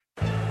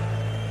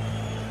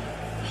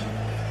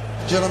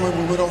Gentlemen,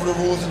 we went over the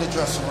rules in the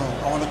dressing room.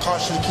 I want to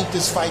caution you to keep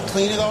this fight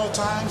clean at all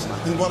times,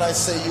 and what I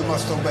say you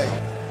must obey.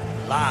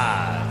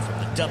 Live from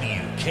the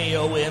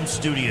WKOM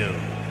studio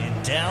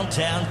in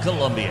downtown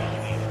Columbia,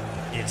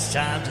 it's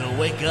time to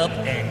wake up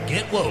and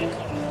get woke.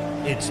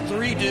 It's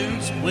Three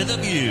Dudes with a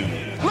View.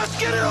 Let's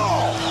get it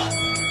all!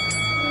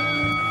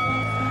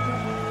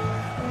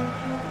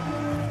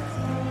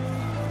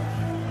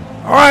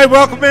 All right,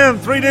 welcome in.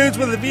 Three Dudes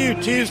with a View,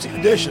 Tuesday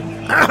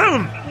edition.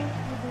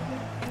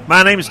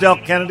 My name is Del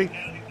Kennedy.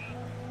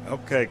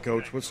 Okay,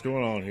 Coach, what's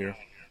going on here?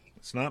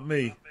 It's not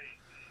me.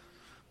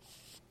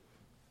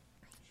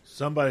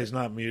 Somebody's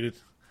not muted.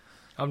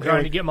 I'm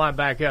trying to get mine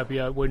back up.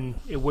 Yeah, it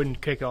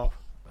wouldn't kick off.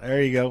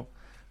 There you go.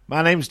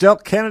 My name's Del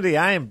Kennedy.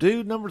 I am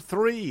dude number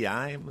 3.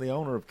 I am the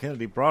owner of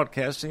Kennedy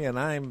Broadcasting, and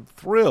I am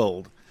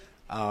thrilled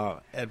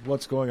at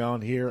what's going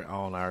on here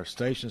on our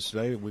stations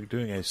today. We're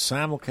doing a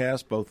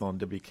simulcast both on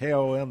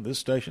WKOM, this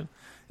station,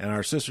 and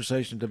our sister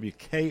station,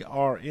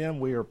 WKRM.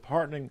 We are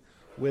partnering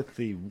with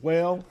the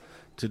Well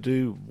to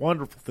do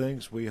wonderful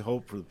things, we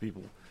hope, for the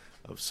people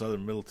of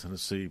southern Middle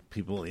Tennessee,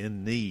 people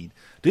in need.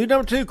 Dude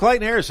number 2,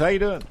 Clayton Harris, how you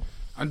doing?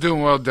 I'm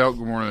doing well, Del.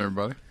 Good morning,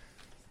 everybody.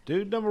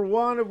 Dude number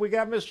 1, have we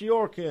got Mr.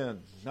 York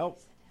in?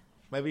 Nope.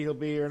 Maybe he'll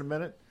be here in a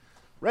minute.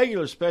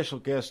 Regular special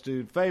guest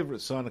dude,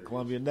 favorite son of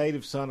Columbia,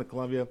 native son of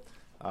Columbia,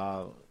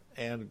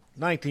 and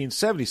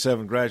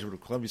 1977 graduate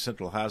of Columbia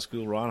Central High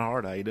School, Ron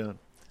Hart. How you doing?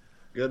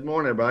 Good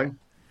morning, everybody.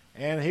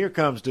 And here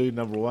comes dude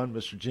number 1,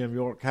 Mr. Jim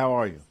York. How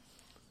are you?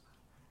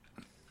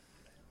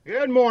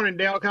 Good morning,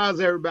 Del. How's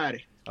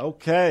everybody?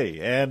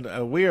 Okay,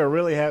 and we are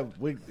really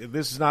we've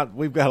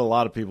got a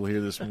lot of people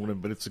here this morning,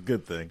 but it's a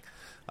good thing.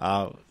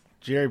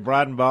 Jerry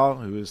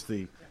Bridenbaugh, who is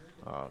the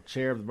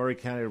chair of the Maury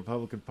County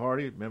Republican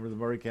Party, member of the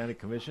Maury County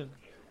Commission.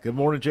 Good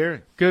morning,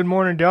 Jerry. Good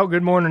morning, Del.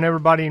 Good morning,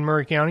 everybody in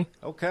Maury County.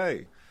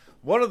 Okay.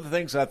 One of the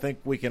things I think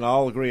we can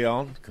all agree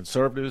on,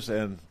 conservatives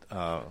and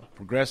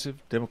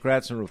progressive,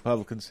 Democrats and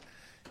Republicans,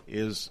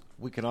 is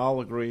we can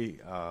all agree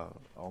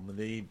on the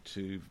need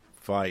to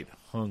fight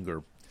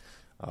hunger.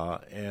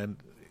 And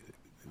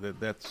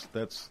that's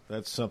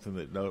something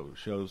that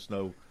shows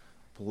no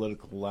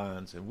political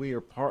lines. And we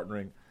are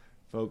partnering,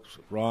 folks,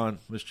 Ron,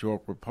 Mr.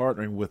 York, we're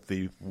partnering with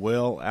the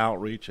Well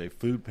Outreach, a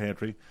food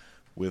pantry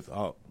with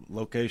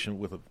location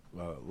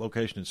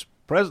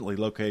presently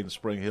located in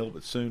Spring Hill,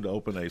 but soon to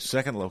open a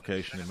second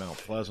location in Mount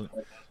Pleasant.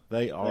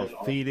 They are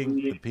feeding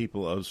the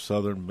people of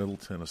southern Middle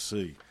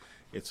Tennessee.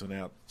 It's an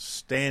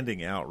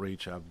outstanding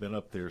outreach. I've been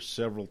up there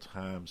several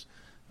times.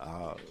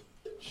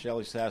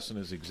 Shelley Sasson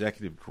is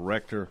executive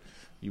director.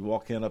 You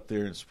walk in up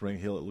there in Spring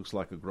Hill, it looks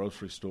like a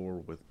grocery store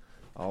with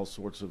all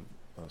sorts of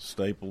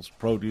staples,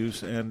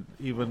 produce, and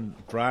even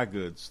dry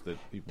goods that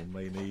people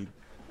may need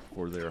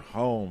for their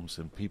homes,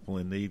 and people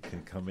in need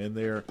can come in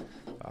there.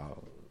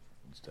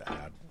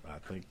 I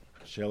think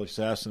Shelley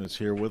Sasson is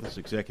here with us,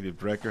 executive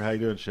director. How you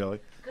doing, Shelley?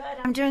 Good.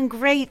 I'm doing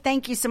great.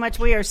 Thank you so much.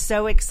 We are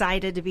so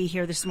excited to be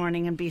here this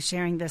morning and be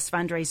sharing this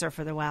fundraiser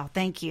for the Well.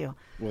 Thank you.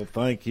 Well,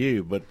 thank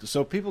you. But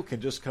so people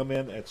can just come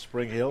in at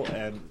Spring Hill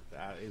and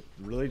it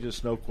really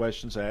just no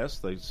questions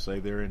asked. They say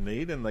they're in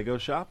need and they go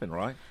shopping,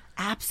 right?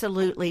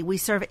 Absolutely. We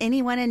serve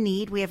anyone in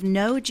need. We have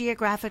no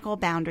geographical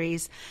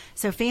boundaries.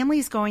 So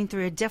families going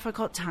through a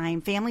difficult time,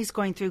 families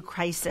going through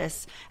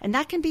crisis, and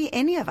that can be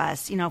any of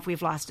us. You know, if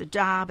we've lost a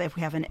job, if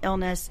we have an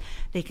illness,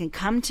 they can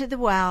come to the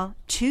Well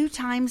 2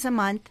 times a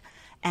month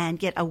and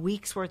get a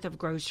week's worth of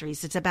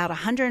groceries. It's about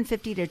 $150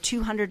 to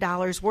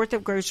 $200 worth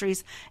of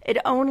groceries. It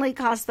only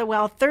costs the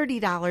Well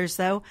 $30,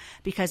 though,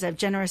 because of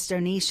generous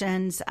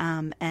donations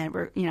and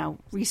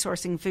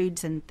resourcing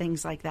foods and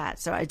things like that.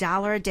 So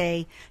 $1 a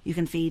day, you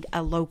can feed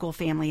a local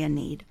family in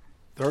need.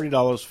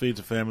 $30 feeds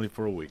a family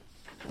for a week.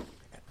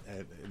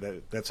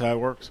 That's how it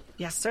works?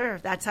 Yes, sir.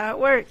 That's how it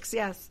works,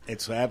 yes.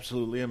 It's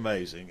absolutely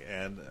amazing,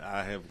 and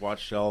I have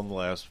watched y'all in the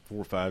last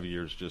 4 or 5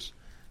 years just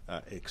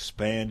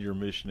expand your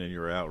mission and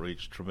your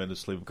outreach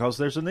tremendously because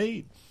there's a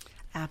need.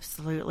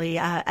 Absolutely.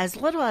 As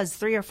little as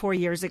 3 or 4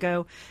 years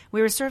ago,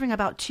 we were serving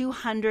about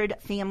 200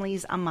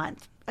 families a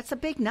month. That's a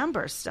big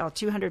number still,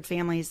 200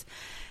 families.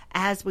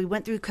 As we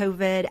went through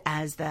COVID,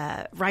 as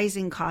the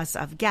rising costs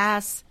of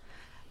gas,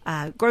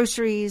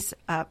 groceries,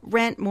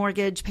 rent,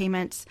 mortgage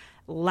payments,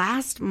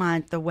 last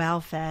month the Well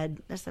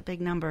fed, that's a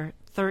big number,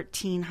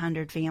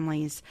 1,300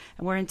 families.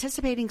 And we're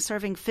anticipating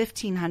serving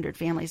 1,500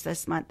 families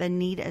this month. The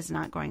need is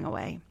not going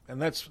away.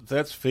 And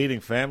that's feeding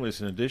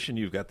families. In addition,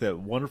 you've got that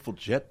wonderful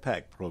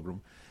jetpack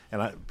program.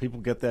 And people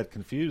get that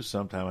confused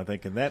sometimes, I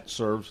think. And that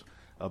serves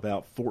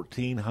about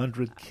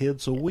 1,400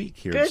 kids a week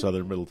here in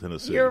southern Middle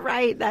Tennessee. You're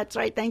right. That's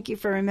right. Thank you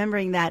for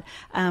remembering that.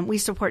 We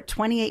support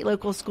 28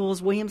 local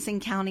schools, Williamson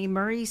County,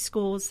 Murray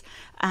schools,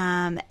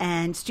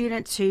 and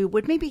students who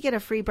would maybe get a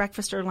free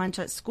breakfast or lunch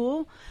at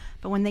school,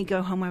 but when they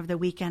go home over the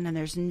weekend and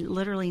there's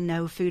literally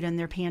no food in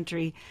their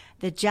pantry,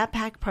 the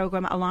Jetpack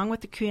program, along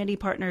with the community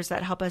partners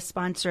that help us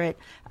sponsor it,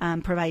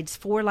 provides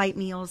 4 light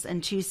meals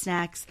and 2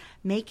 snacks,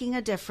 making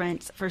a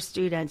difference for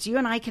students. You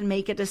and I can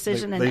make a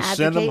decision and advocate.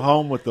 They send them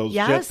home with those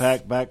Yes.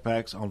 Jetpack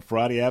backpacks on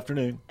Friday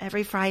afternoon.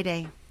 Every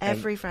Friday.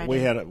 Every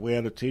Friday. We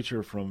had a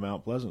teacher from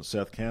Mount Pleasant,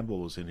 Seth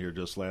Campbell, was in here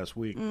just last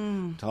week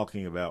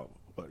talking about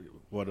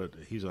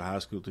he's a high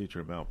school teacher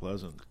at Mount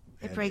Pleasant.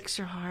 It breaks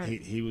your heart.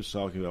 He was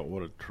talking about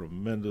what a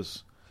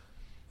tremendous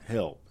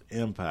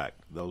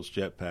impact those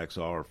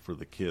jetpacks are for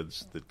the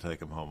kids that take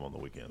them home on the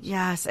weekends.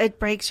 Yes, it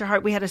breaks your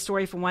heart. We had a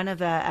story from one of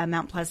the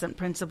Mount Pleasant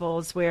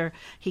principals where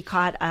he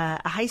caught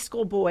a high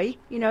school boy.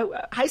 You know,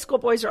 high school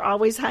boys are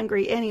always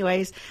hungry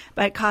anyways,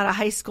 but caught a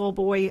high school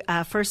boy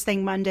first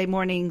thing Monday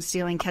morning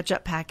stealing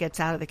ketchup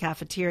packets out of the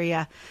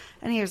cafeteria.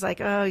 And he was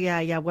like, oh,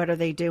 yeah, what are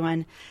they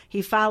doing?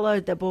 He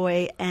followed the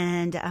boy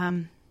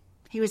and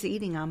he was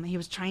eating them. He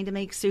was trying to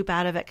make soup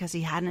out of it because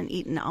he hadn't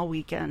eaten all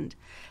weekend.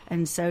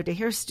 And so to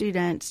hear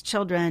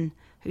children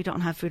who don't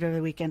have food over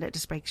the weekend, it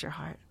just breaks your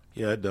heart.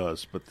 Yeah, it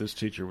does. But this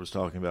teacher was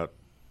talking about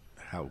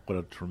what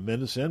a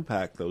tremendous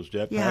impact those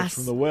jetpacks Yes.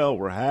 from the well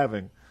were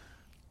having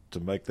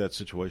to make that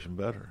situation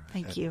better.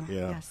 Thank you.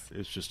 Yeah, Yes.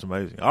 It's just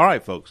amazing. All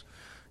right, folks.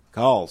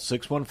 Call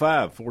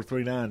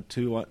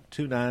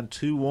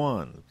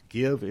 615-439-2921.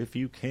 Give if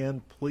you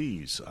can,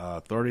 please.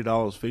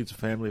 $30 feeds a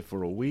family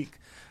for a week.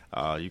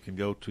 You can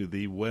go to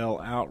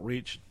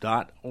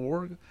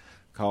thewelloutreach.org.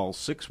 Call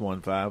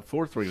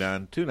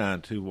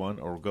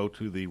 615-439-2921 or go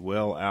to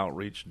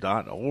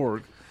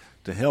thewelloutreach.org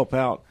to help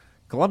out.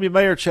 Columbia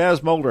Mayor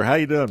Chaz Mulder, how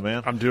you doing,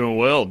 man? I'm doing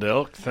well,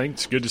 Delk.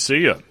 Thanks. Good to see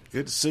you.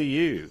 Good to see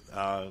you.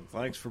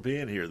 Thanks for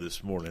being here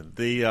this morning.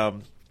 Mayor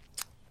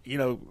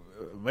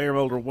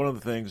Mulder, one of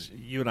the things,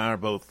 you and I are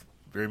both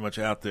very much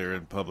out there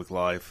in public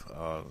life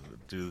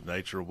due to the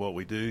nature of what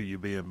we do, you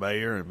being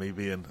mayor and me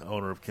being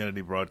owner of Kennedy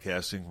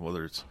Broadcasting,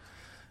 whether it's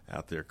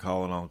out there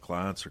calling on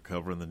clients or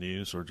covering the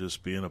news or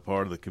just being a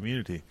part of the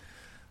community.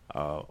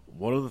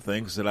 One of the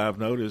things that I've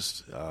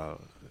noticed, I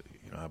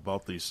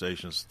bought these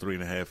stations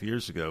 3.5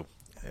 years ago,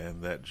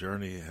 and that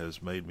journey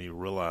has made me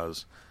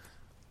realize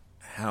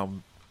how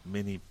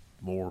many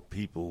more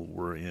people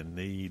were in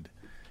need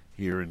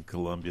here in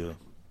Columbia,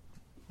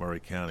 Murray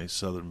County,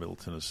 southern Middle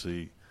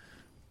Tennessee,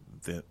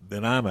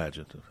 than I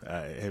imagined.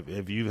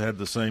 Have you had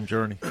the same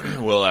journey?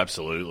 Well,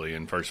 absolutely.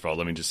 And first of all,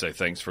 let me just say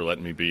thanks for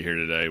letting me be here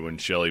today. When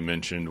Shelley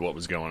mentioned what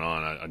was going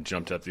on, I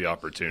jumped at the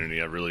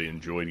opportunity. I really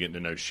enjoyed getting to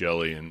know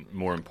Shelley and,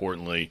 more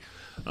importantly,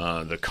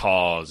 the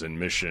cause and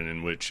mission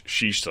in which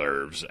she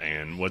serves,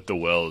 and what the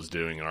well is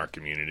doing in our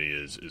community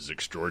is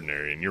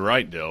extraordinary. And you're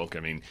right, Delk. I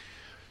mean,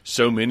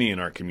 so many in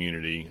our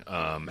community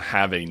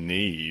have a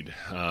need.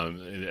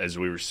 As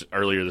we were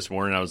earlier this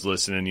morning, I was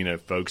listening,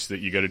 folks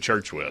that you go to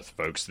church with,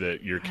 folks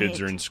that your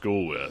kids are in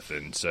school with.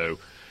 And so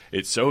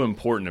it's so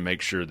important to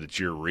make sure that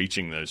you're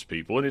reaching those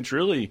people. And it's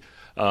really,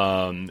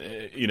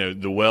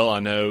 the well, I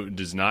know,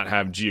 does not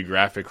have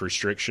geographic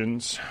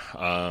restrictions,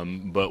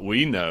 but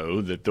we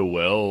know that the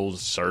well's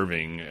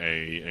serving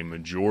a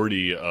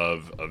majority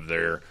of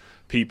their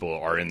people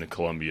are in the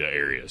Columbia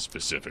area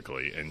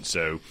specifically. And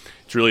so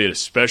it's really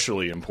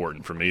especially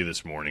important for me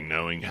this morning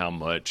knowing how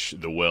much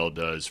the well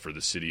does for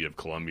the city of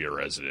Columbia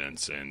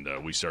residents, and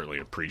we certainly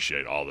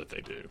appreciate all that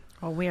they do.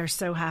 Well, we are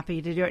so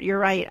happy to do it. You're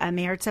right,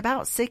 Mayor. It's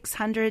about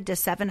 600 to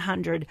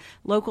 700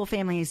 local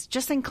families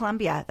just in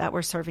Columbia that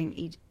we're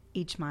serving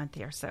each month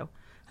here, so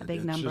a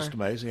big number. It's just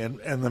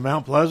amazing. And the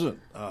Mount Pleasant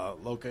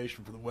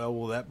location for the well,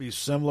 will that be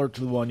similar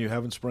to the one you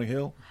have in Spring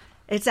Hill?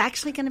 It's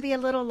actually going to be a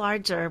little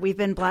larger. We've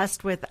been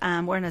blessed with,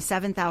 we're in a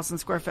 7,000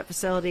 square foot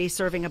facility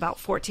serving about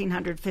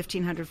 1,400,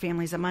 1,500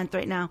 families a month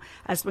right now.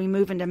 As we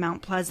move into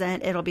Mount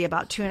Pleasant, it'll be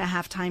about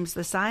 2.5 times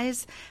the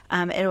size.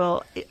 It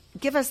will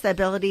give us the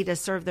ability to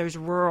serve those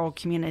rural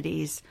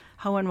communities,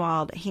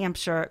 Hohenwald,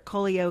 Hampshire,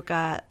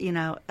 Colioca,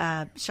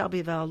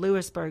 Shelbyville,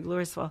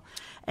 Louisville.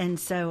 And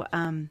so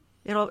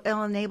it'll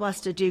enable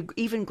us to do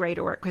even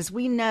greater work, because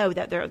we know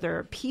that there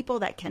are people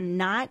that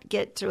cannot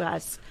get to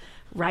us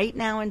right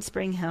now in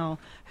Spring Hill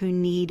who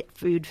need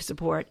food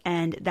support.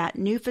 And that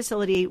new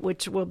facility,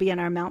 which will be in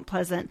our Mount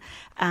Pleasant,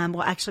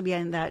 will actually be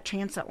in the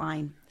transit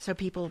line, so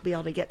people will be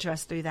able to get to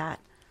us through that.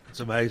 It's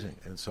amazing.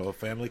 And so a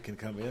family can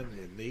come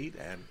in need,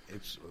 and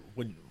it's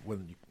when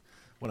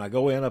I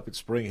go in up at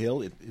Spring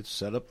Hill, it's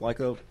set up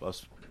like a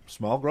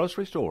small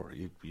grocery store.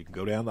 You can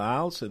go down the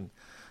aisles and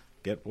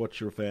get what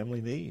your family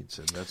needs,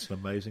 and that's an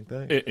amazing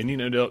thing.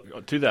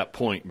 And to that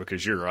point,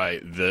 because you're right,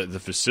 the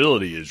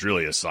facility is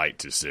really a sight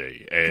to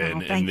see,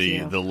 and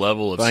the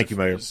level of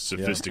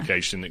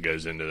sophistication that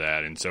goes into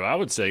that. And so I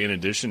would say, in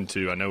addition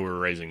to, I know we're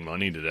raising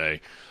money today,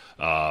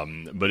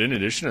 but in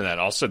addition to that,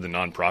 also the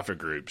nonprofit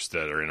groups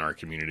that are in our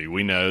community.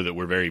 We know that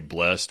we're very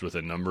blessed with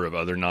a number of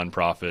other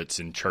nonprofits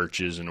and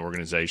churches and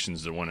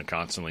organizations that want to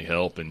constantly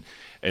help. And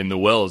And the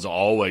Well is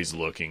always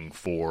looking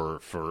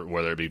for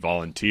whether it be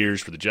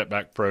volunteers for the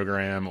Jetback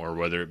program or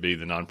whether it be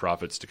the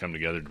nonprofits to come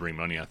together to bring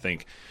money. I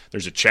think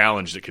there's a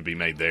challenge that could be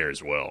made there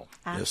as well.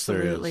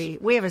 Absolutely. Yes, there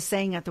is. We have a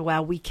saying at the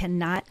Well,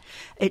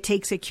 it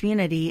takes a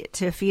community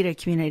to feed a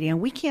community, and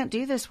we can't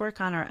do this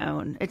work on our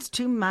own. It's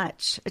too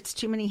much. It's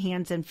too many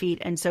hands and feet.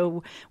 And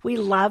so we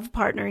love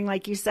partnering,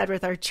 like you said,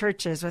 with our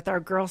churches, with our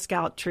Girl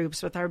Scout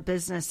troops, with our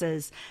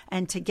businesses,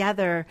 and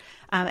together,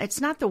 it's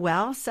not the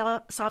Well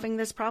solving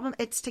this problem.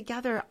 It's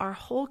together, our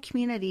whole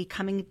community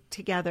coming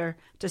together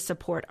to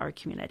support our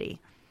community.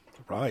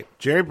 Right.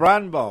 Jerry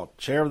Bridenbaugh,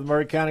 chair of the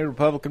Maury County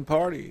Republican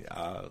Party.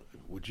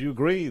 Would you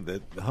agree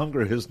that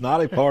hunger is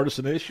not a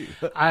partisan issue?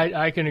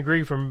 I can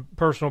agree from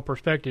personal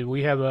perspective.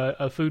 We have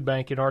a food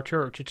bank in our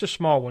church. It's a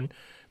small one,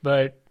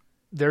 but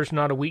there's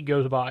not a week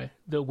goes by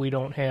that we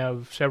don't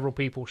have several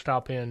people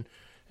stop in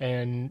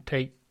and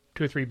take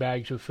 2 or 3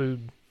 bags of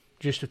food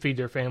just to feed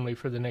their family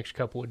for the next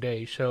couple of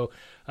days. So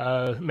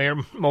Mayor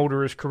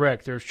Mulder is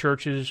correct. There's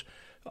churches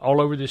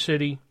all over the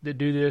city that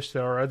do this.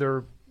 There are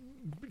other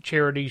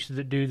charities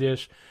that do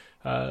this.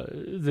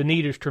 The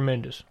need is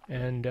tremendous,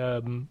 and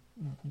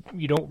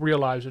you don't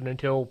realize it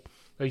until,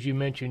 as you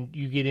mentioned,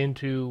 you get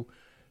into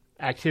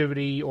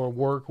activity or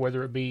work,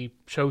 whether it be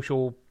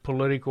social,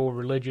 political,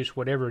 religious,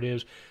 whatever it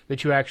is,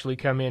 that you actually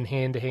come in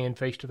hand-to-hand,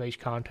 face-to-face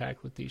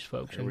contact with these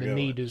folks, and the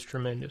need is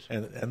tremendous.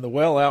 And the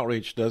Well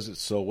Outreach does it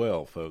so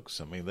well,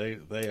 folks. I mean,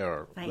 they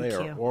are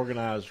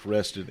organized,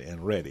 rested,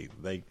 and ready.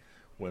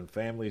 When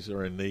families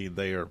are in need,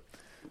 they're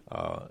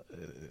a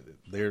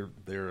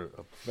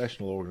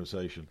professional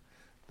organization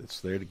that's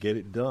there to get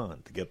it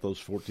done, to get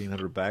those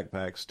 1,400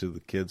 backpacks to the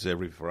kids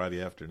every Friday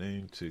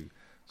afternoon, to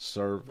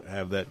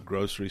have that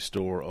grocery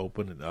store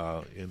open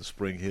in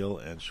Spring Hill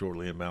and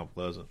shortly in Mount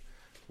Pleasant,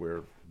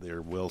 where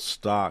they're well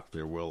stocked,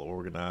 they're well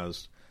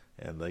organized,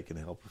 and they can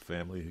help a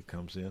family who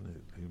comes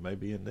in who may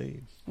be in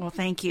need. Well,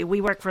 thank you.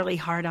 We work really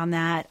hard on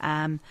that.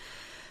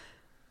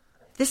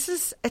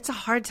 It's a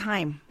hard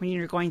time when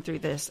you're going through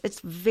this. It's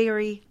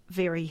very,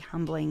 very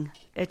humbling.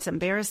 It's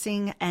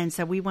embarrassing. And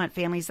so we want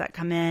families that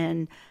come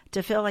in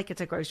to feel like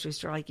it's a grocery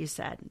store, like you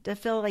said, to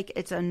feel like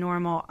it's a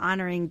normal,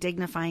 honoring,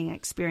 dignifying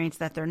experience,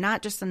 that they're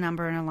not just a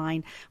number in a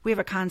line. We have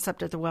a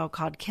concept at the Well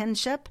called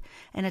kinship,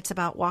 and it's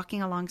about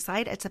walking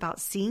alongside. It's about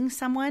seeing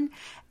someone.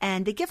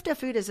 And the gift of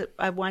food is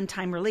a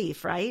one-time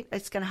relief, right?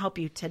 It's going to help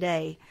you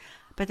today.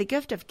 But the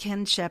gift of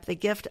kinship, the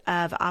gift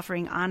of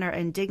offering honor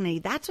and dignity,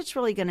 that's what's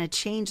really going to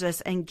change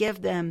this and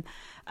give them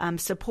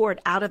support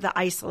out of the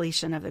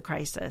isolation of the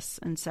crisis.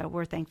 And so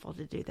we're thankful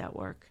to do that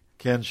work.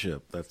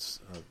 Kinship,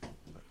 that's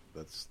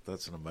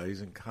an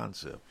amazing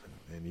concept.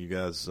 And you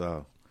guys,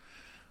 I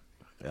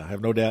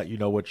have no doubt you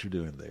know what you're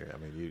doing there. I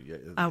mean,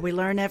 we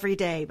learn every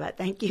day, but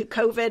thank you.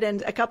 COVID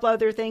and a couple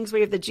other things.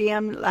 We have the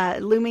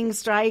GM looming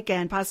strike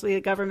and possibly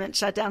a government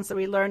shutdown, so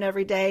we learn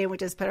every day, and we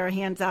just put our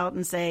hands out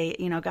and say,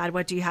 God,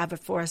 what do you have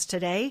for us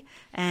today?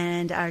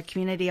 And our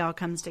community all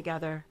comes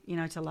together,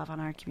 to love on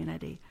our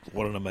community.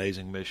 What an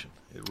amazing mission.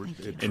 It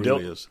and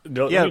truly is.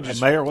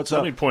 Mayor, what's up?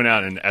 Let me point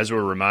out, and as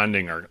we're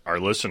reminding our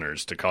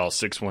listeners to call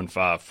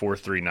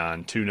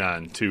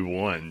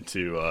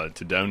 615-439-2921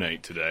 to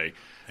donate today.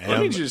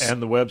 And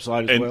the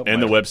website as well.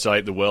 And the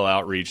website,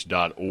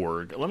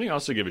 theweloutreach.org. Let me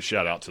also give a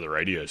shout-out to the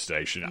radio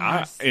station.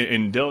 Yes.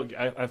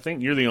 I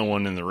think you're the only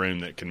one in the room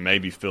that can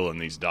maybe fill in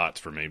these dots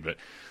for me, but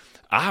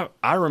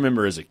I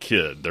remember as a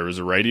kid, there was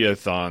a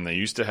radiothon. They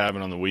used to have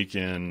it on the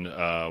weekend,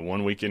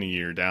 one weekend a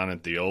year, down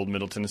at the old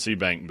Middle Tennessee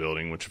Bank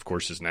building, which, of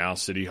course, is now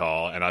City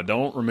Hall. And I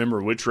don't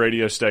remember which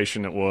radio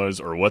station it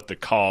was or what the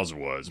cause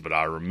was, but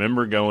I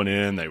remember going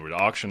in. They would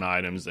auction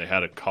items. They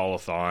had a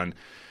call-a-thon.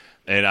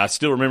 And I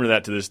still remember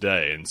that to this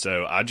day. And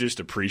so I just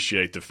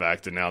appreciate the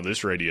fact that now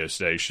this radio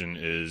station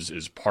is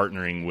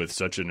partnering with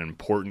such an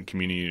important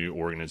community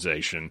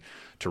organization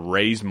to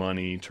raise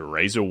money, to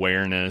raise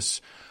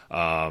awareness.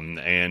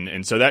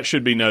 And so that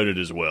should be noted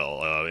as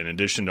well. In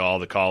addition to all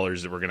the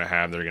callers that we're going to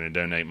have that are going to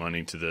donate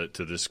money to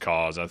this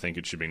cause, I think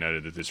it should be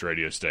noted that this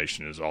radio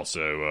station is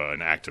also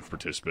an active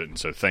participant. And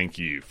so thank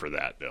you for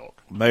that, Delk.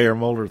 Mayor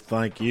Mulder,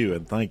 thank you.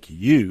 And thank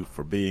you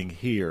for being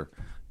here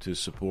to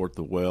support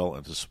the Well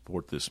and to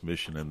support this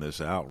mission and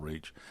this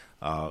outreach.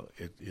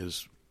 It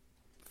is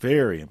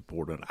very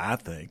important, I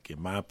think,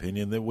 in my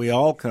opinion, that we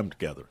all come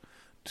together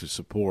to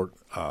support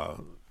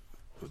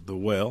the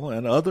Well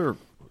and other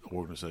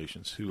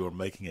organizations who are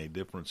making a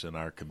difference in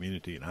our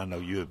community. And I know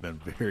you have been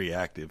very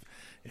active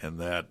in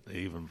that,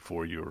 even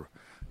before you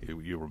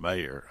were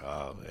mayor.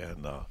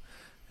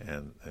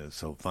 And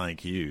so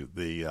thank you.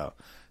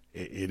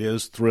 It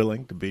is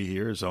thrilling to be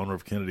here as owner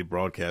of Kennedy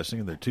Broadcasting,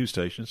 and there are 2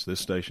 stations, this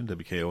station,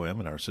 WKOM,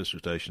 and our sister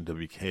station,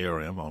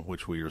 WKRM, on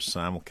which we are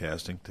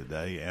simulcasting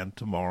today and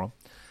tomorrow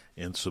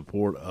in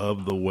support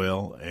of the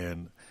Well,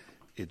 and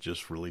it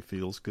just really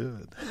feels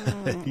good.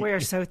 We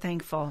are so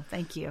thankful.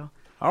 Thank you.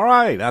 All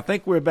right. I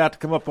think we're about to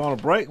come up on a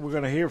break. We're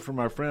going to hear from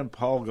our friend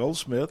Paul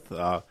Goldsmith,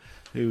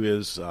 who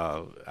is,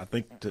 I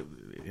think,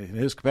 in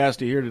his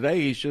capacity here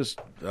today, he's just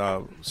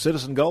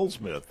Citizen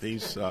Goldsmith.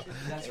 He's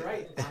That's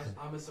right.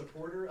 I'm a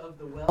supporter of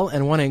the well,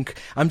 and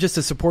I'm just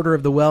a supporter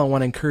of the well, and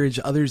want to encourage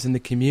others in the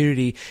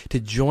community to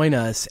join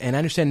us. And I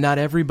understand not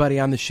everybody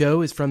on the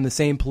show is from the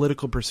same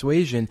political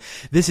persuasion.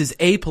 This is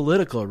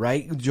apolitical,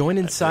 right?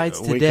 Joining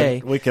sides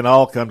today. We can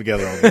all come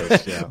together on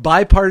this. Yeah.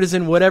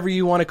 Bipartisan, whatever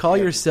you want to call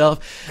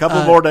yourself.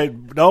 Couple more days.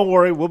 Don't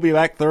worry, we'll be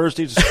back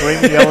Thursday to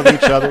scream and yell at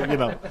each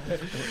other.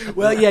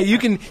 Well, yeah, you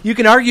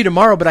can argue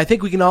tomorrow, but I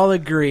think we can all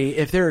agree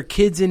if there are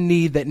kids in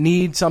need that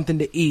need something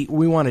to eat,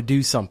 we want to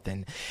do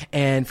something.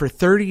 And for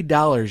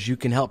 $30, you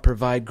can help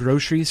provide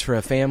groceries for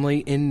a family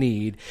in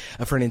need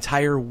for an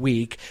entire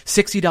week.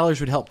 $60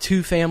 would help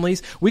 2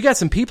 families. We got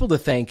some people to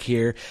thank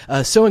here.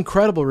 So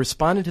incredible,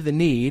 responding to the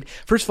need.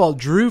 First of all,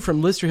 Drew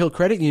from Lister Hill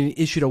Credit Union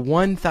issued a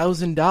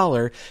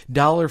 $1,000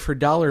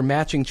 dollar-for-dollar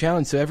matching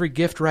challenge. So every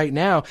gift right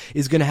now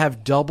is going to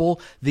have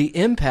double the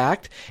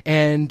impact.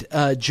 And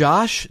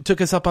Josh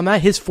took us up on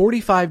that. His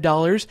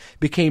 $45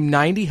 became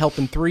 $90,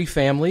 helping 3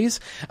 families.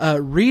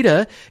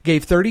 Rita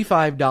gave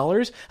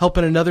 $35,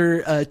 helping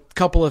another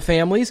couple of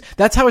families.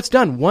 That's how it's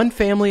done, one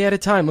family at a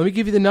time. Let me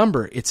give you the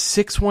number. It's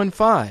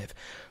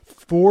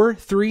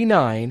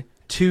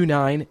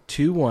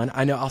 615-439-2921.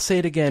 I know I'll say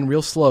it again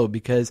real slow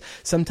because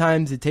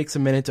sometimes it takes a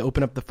minute to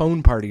open up the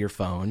phone part of your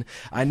phone.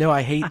 I know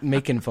I hate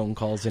making phone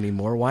calls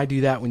anymore. Why do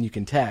that when you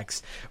can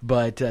text?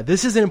 But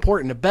this is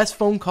important. The best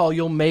phone call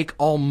you'll make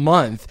all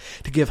month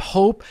to give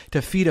hope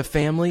to feed a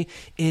family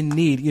in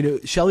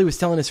need. Shelley was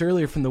telling us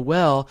earlier from the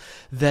well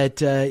that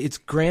it's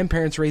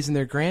grandparents raising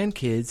their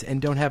grandkids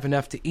and don't have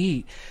enough to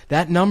eat.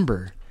 That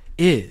number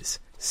is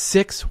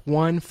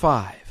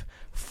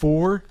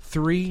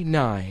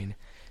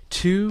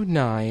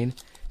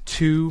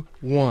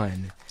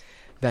 615-439-2921.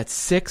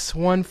 That's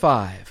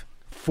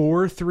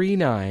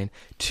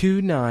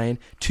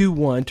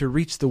 615-439-2921 to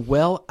reach the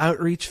Well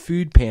Outreach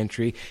Food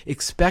Pantry,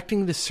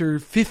 expecting to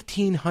serve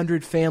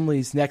 1,500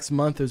 families next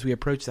month as we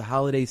approach the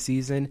holiday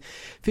season.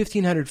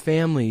 1,500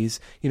 families,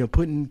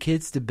 putting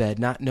kids to bed,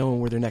 not knowing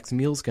where their next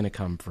meal's going to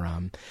come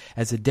from.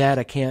 As a dad,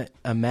 I can't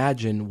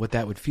imagine what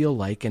that would feel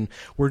like, and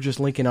we're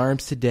just linking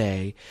arms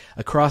today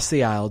across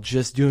the aisle,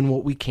 just doing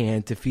what we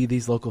can to feed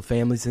these local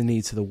families in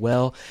need so the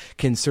Well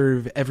can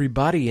serve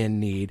everybody in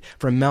need,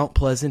 from Mount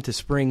Pleasant to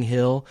Spring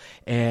Hill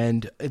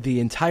and the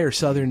entire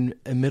southern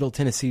and middle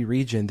Tennessee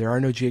region. There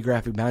are no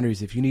geographic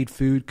boundaries. If you need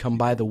food, come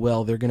by the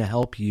well. They're going to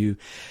help you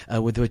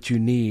with what you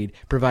need.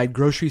 Provide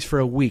groceries for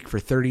a week for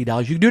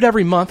 $30. You can do it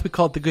every month. We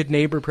call it the Good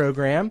Neighbor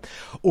Program.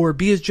 Or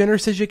be as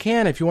generous as you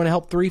can. If you want to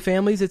help 3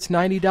 families, it's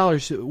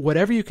 $90.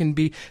 Whatever you can,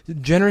 be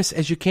generous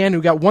as you can.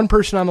 We've got one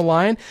person on the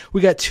line. We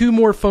got 2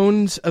 more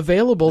phones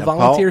available. Now,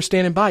 volunteers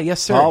standing by.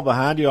 Yes, sir. Paul,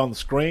 behind you on the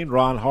screen,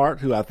 Ron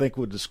Hart, who I think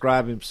would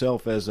describe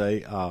himself as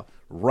a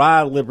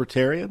rye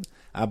libertarian.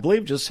 I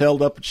believe just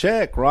held up a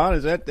check. Ron,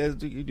 is that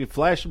you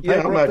flashing paper?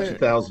 Yeah, I'm at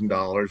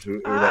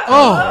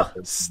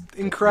 $1,000.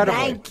 Incredible!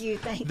 Thank you.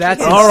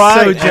 That's all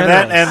right, so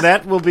generous. and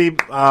that will be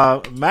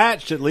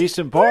matched at least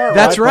in part.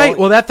 That's right.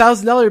 Well, that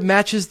 $1,000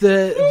 matches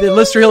the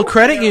Lister Hill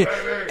Credit Union,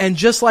 and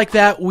just like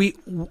that, we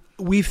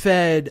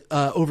fed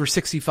over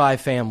 65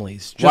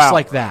 families, just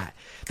like that.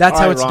 That's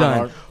how it's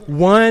done.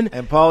 One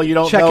and Paul, you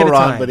don't check know at a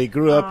Ron, time. but he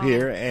grew up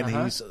here, and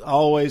he's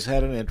always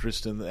had an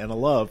interest and a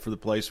love for the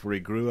place where he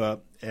grew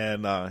up,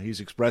 and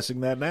he's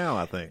expressing that now,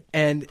 I think.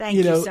 And thank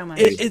you so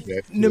much.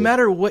 No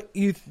matter what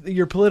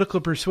your political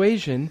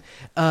persuasion,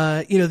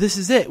 this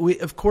is it.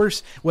 Of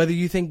course, whether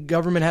you think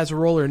government has a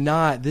role or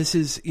not, this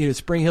is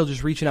Spring Hill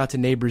just reaching out to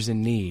neighbors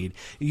in need.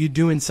 You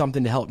doing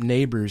something to help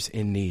neighbors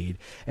in need.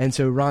 And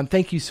so, Ron,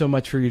 thank you so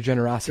much for your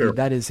generosity. Sure.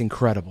 That is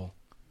incredible.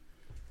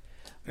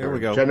 There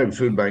we go. Chattanooga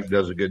Food Bank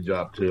does a good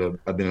job too.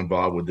 I've been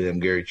involved with them.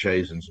 Gary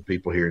Chase and some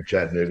people here in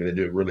Chattanooga. They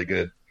do a really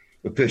good,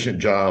 efficient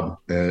job.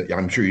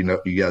 I'm sure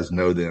you guys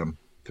know them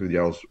through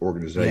y'all's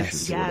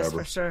organizations or whatever. Yes,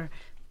 for sure.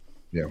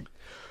 Yeah.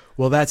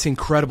 Well, that's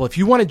incredible. If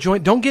you want to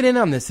join, don't get in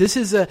on this. This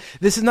is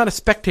not a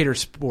spectator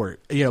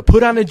sport.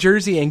 Put on a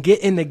jersey and get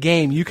in the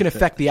game. You can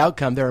affect the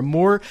outcome. There are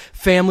more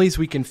families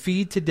we can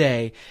feed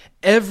today.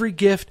 Every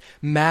gift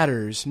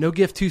matters. No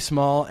gift too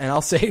small, and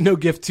I'll say no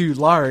gift too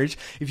large.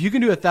 If you can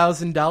do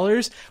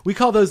 $1,000, we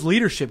call those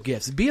leadership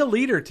gifts. Be a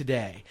leader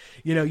today.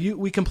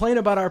 We complain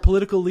about our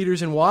political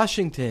leaders in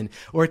Washington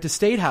or at the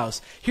State House.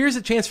 Here's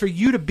a chance for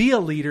you to be a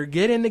leader,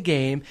 get in the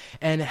game,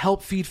 and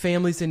help feed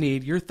families in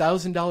need. Your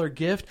 $1,000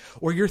 gift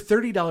or your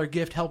 $30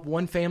 gift, help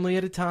one family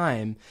at a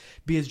time.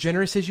 Be as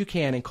generous as you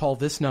can and call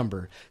this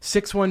number,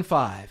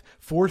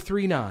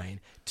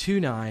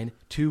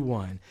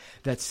 615-439-2921.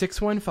 That's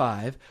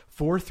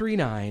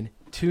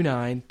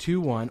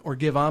 615-439-2921, or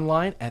give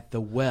online at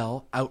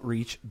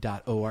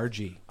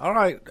thewelloutreach.org. All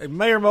right,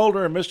 Mayor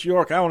Mulder and Mr.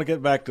 York, I want to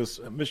get back to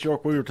Mr.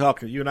 York.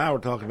 You and I were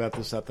talking about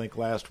this, I think,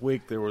 last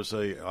week. There was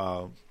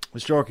Mr.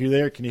 York, are you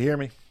there? Can you hear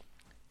me?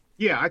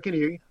 Yeah, I can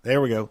hear you.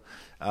 There we go.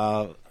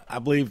 I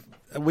believe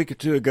a week or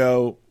 2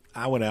 ago,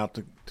 I went out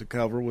to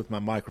cover with my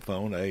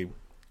microphone.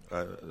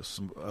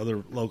 Some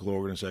other local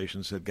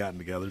organizations had gotten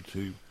together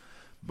to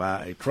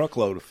buy a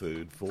truckload of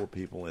food for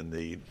people in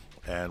need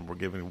and were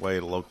giving away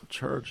at a local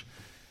church.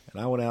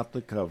 And I went out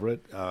to cover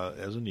it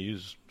as a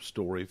news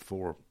story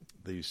for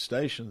these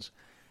stations.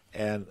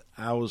 And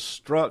I was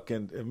struck,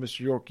 and Mr.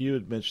 York, you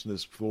had mentioned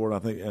this before, and I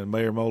think, and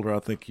Mayor Mulder, I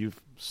think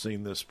you've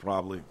seen this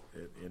probably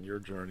in your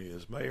journey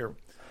as mayor.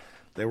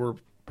 There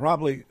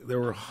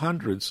were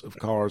hundreds of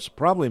cars,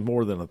 probably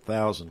more than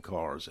 1,000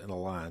 cars in a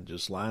line,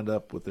 just lined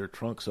up with their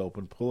trunks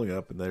open, pulling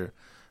up, and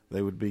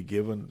they would be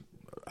given,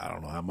 I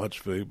don't know how much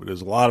food, but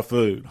there's a lot of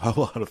food, a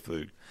lot of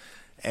food.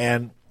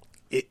 And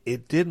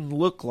it didn't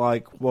look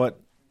like what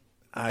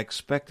I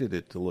expected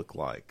it to look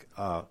like.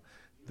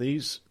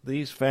 These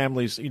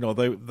families,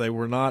 they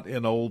were not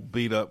in old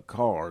beat up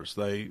cars.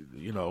 They,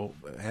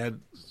 had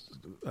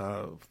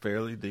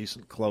fairly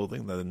decent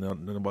clothing.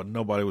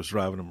 Nobody was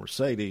driving a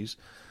Mercedes,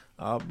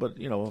 but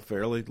a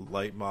fairly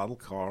late model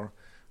car.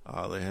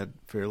 They had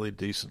fairly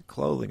decent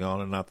clothing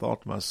on, and I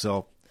thought to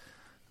myself,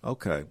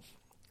 okay,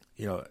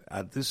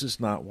 this is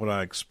not what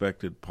I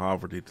expected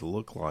poverty to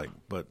look like.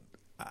 But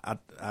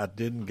I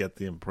didn't get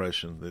the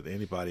impression that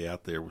anybody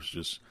out there was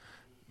just,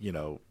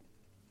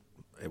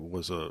 it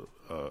was a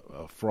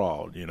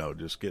fraud,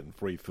 just getting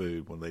free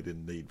food when they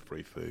didn't need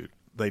free food.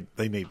 They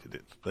needed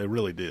it. They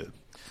really did.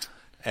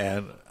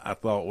 And I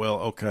thought, well,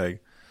 okay,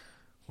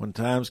 when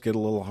times get a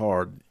little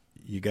hard,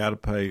 you got to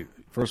pay.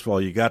 First of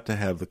all, you got to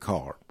have the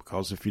car,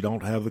 because if you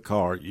don't have the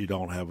car, you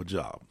don't have a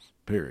job,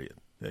 period.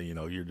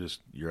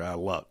 You're out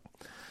of luck.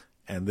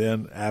 And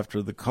then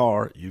after the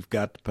car, you've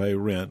got to pay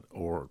rent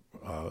or,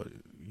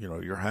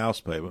 your house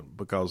payment,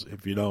 because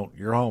if you don't,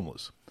 you're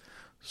homeless.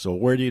 So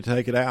where do you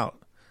take it out?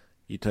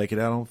 You take it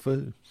out on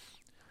food.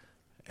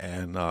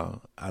 And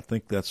I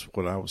think that's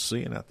what I was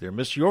seeing out there.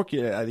 Mr. York,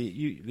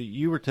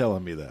 you were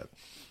telling me that.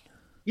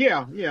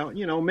 Yeah.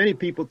 Many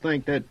people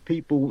think that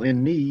people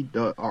in need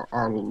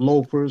are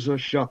loafers or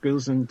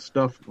shuckers and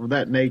stuff of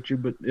that nature,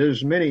 but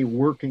there's many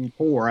working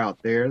poor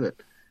out there that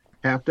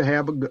have to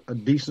have a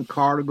decent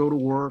car to go to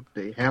work.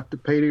 They have to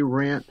pay their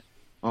rent,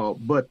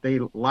 but they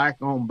lack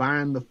on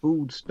buying the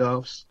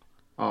foodstuffs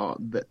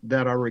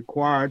that are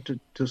required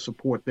to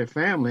support their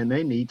family, and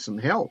they need some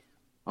help.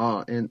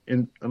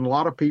 And a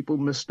lot of people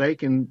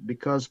mistaken,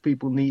 because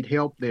people need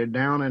help, they're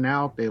down and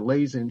out, they're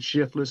lazy and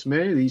shiftless.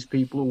 Many of these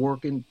people are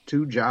working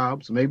 2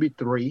 jobs, maybe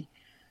 3,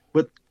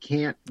 but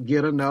can't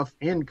get enough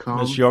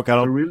income York,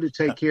 to really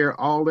take care of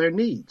all their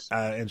needs.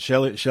 And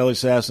Shelley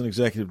Sasson,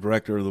 Executive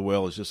Director of the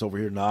Well, is just over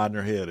here nodding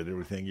her head at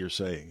everything you're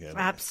saying.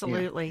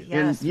 Absolutely,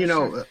 yeah. yes.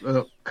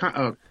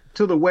 And,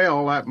 to the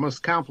Well, I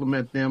must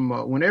compliment them.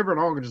 Whenever an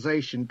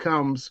organization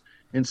comes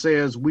and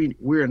says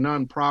we're a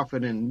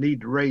nonprofit and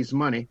need to raise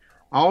money,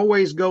 I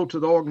always go to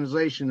the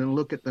organization and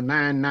look at the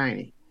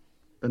 990.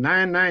 The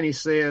 990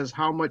 says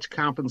how much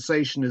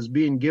compensation is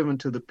being given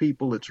to the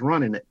people that's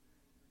running it.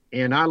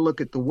 And I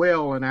look at the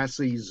Well and I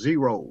see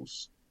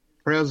zeros.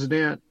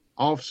 President,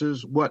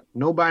 officers,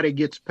 nobody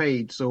gets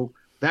paid. So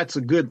that's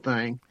a good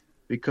thing,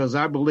 because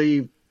I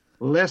believe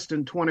less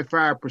than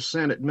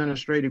 25%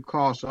 administrative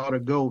costs ought to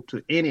go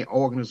to any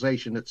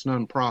organization that's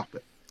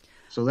nonprofit.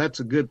 So that's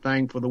a good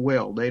thing for the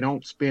Well. They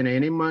don't spend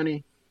any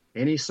money,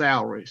 any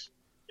salaries.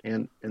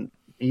 And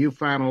you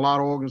find a lot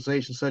of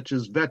organizations, such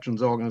as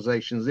veterans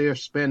organizations, they're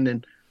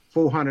spending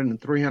 $400,000 and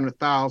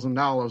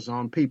 $300,000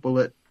 on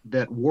people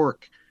that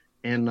work.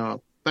 And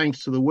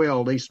thanks to the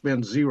Well, they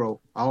spend zero.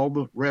 All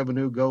the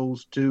revenue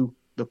goes to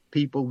the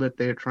people that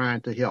they're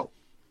trying to help.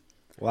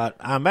 Well,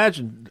 I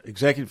imagine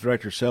Executive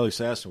Director Shelley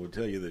Sasson would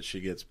tell you that she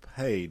gets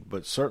paid,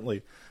 but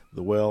certainly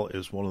the Well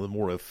is one of the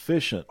more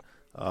efficient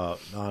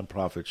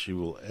nonprofits you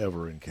will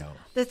ever encounter.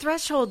 The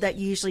threshold that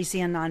you usually see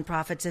in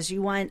nonprofits is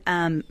you want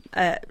below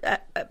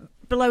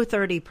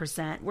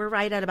 30%. We're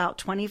right at about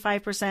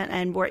 25%,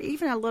 and we're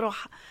even a little.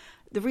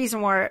 The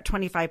reason we're at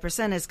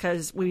 25% is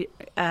because we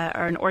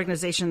are an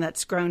organization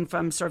that's grown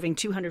from serving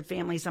 200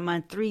 families a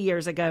month 3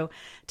 years ago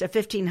to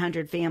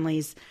 1,500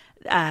 families,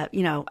 a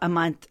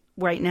month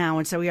right now.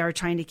 And so we are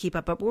trying to keep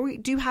up. But we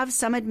do have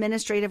some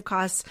administrative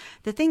costs.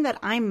 The thing that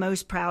I'm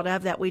most proud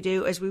of that we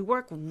do is we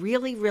work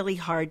really, really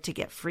hard to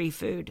get free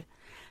food.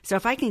 So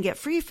if I can get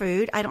free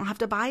food, I don't have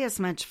to buy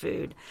as much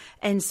food.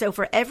 And so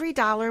for every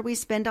 $1 we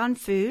spend on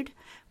food,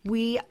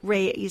 we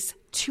raise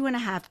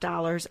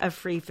 $2.50 of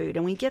free food.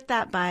 And we get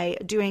that by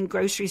doing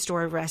grocery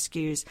store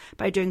rescues,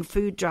 by doing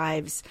food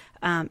drives,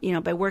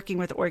 by working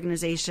with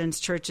organizations,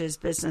 churches,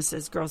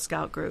 businesses, Girl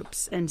Scout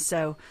groups. And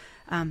so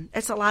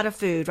it's a lot of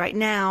food. Right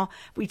now,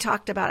 we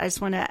talked about, I just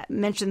want to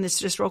mention this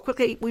just real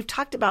quickly. We've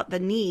talked about the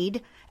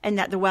need and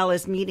that the Well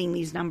is meeting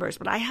these numbers.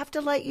 But I have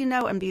to let you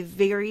know and be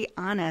very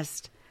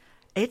honest,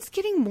 it's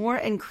getting more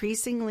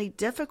increasingly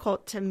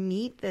difficult to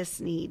meet this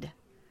need.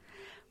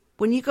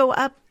 When you go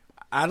up,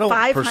 I don't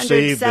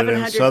perceive that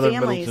in southern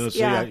families, Middle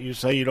Tennessee, you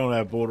say you don't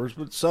have borders,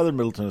 but southern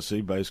Middle Tennessee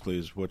basically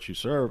is what you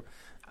serve.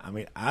 I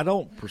mean, I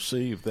don't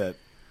perceive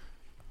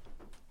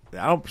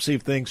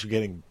things are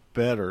getting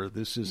better.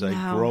 This is a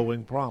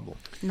growing problem.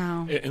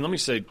 No. And let me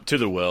say to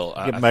the Well,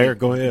 Mayor,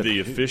 go ahead. The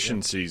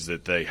efficiencies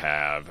that they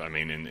have, I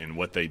mean, in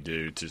what they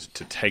do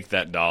to take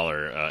that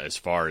dollar as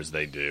far as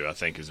they do, I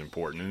think is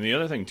important. And the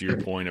other thing, to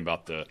your point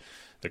about the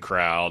the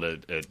crowd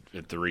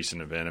at the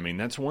recent event. I mean,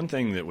 that's one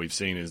thing that we've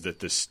seen is that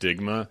the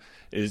stigma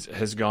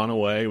has gone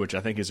away, which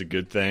I think is a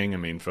good thing. I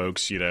mean,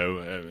 folks,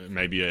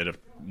 maybe at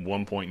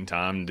one point in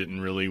time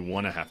didn't really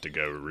want to have to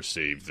go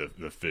receive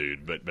the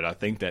food, but I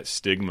think that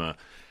stigma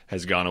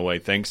has gone away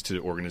thanks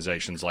to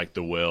organizations like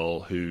The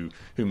Well who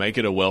make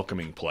it a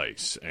welcoming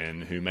place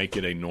and who make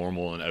it a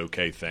normal and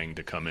okay thing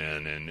to come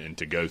in and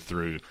to go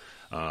through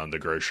the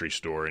grocery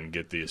store and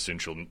get the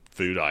essential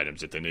food items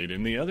that they need.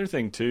 And the other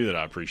thing, too, that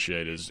I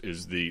appreciate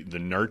is the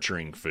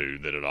nurturing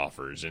food that it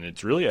offers. And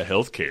it's really a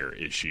healthcare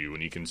issue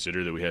when you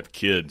consider that we have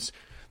kids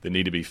that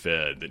need to be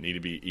fed, that need to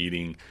be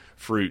eating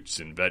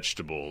fruits and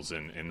vegetables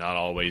and not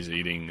always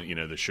eating,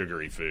 the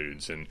sugary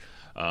foods. And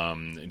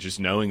just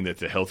knowing that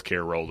the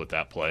healthcare role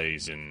that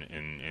plays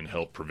in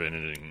help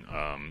preventing,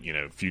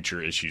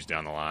 future issues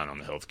down the line on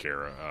the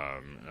healthcare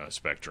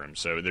spectrum.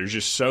 So there's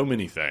just so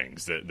many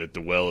things that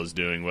the Well is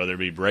doing, whether it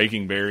be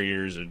breaking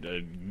barriers,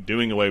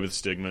 doing away with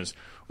stigmas,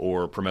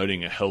 or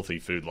promoting a healthy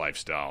food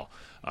lifestyle.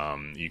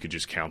 You could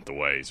just count the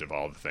ways of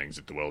all the things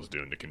that the Well is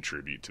doing to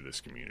contribute to this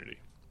community.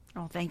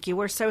 Oh, thank you.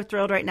 We're so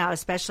thrilled right now,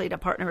 especially to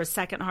partner with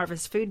Second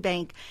Harvest Food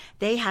Bank.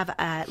 They have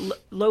a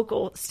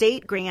local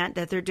state grant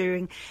that they're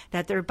doing,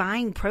 that they're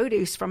buying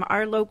produce from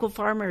our local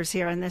farmers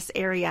here in this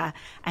area,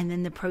 and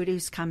then the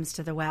produce comes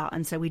to the Well.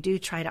 And so we do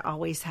try to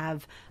always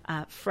have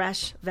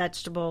fresh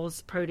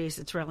vegetables, produce.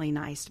 It's really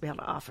nice to be able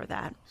to offer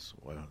that.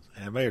 Well,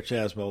 and Mayor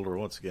Chaz Mulder,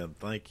 once again,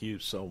 thank you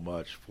so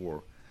much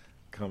for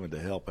coming to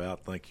help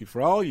out. Thank you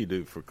for all you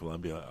do for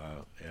Columbia.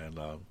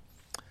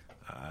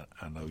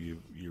 I know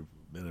you've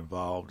been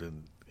involved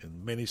in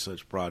many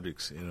such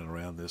projects in and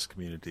around this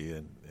community,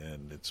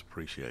 and it's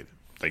appreciated.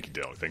 Thank you,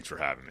 Dale. Thanks for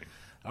having me.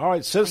 All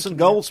right, Citizen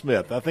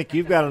Goldsmith, I think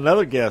you've got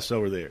another guest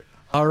over there.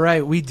 All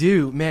right, we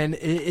do, man.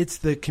 It's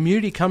the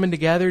community coming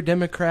together,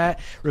 Democrat,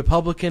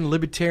 Republican,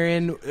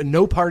 Libertarian,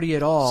 no party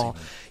at all,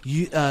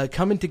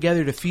 coming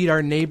together to feed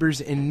our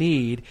neighbors in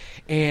need.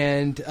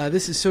 And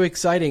this is so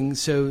exciting.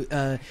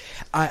 So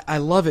I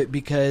love it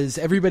because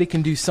everybody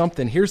can do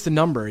something. Here's the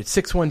number. It's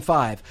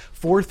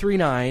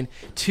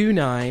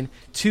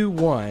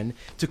 615-439-2921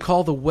 to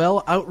call the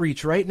Well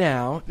Outreach right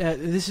now. Now,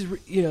 this is a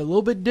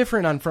little bit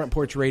different on Front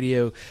Porch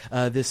Radio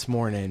this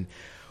morning.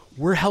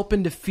 We're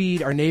helping to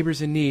feed our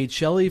neighbors in need.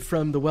 Shelley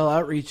from the Well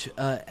Outreach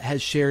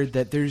has shared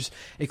that there's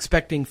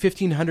expecting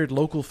 1,500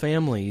 local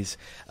families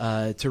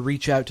to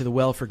reach out to the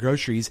Well for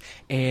groceries,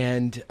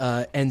 and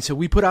so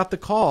we put out the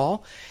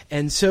call,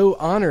 and so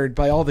honored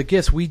by all the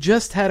gifts. We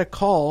just had a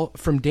call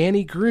from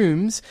Danny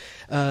Grooms,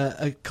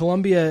 a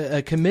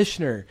Columbia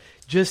commissioner,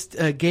 just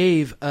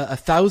gave a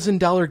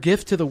 $1,000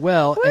 gift to the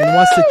Well. Woo! And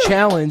wants to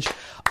challenge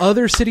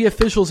other city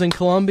officials in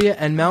Columbia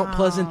and Mount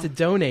Pleasant to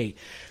donate.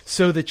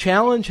 So the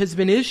challenge has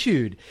been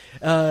issued.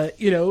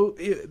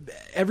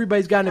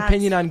 Everybody's got an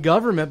opinion on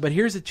government, but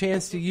here's a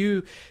chance to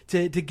you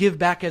to give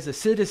back as a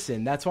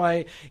citizen. That's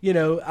why,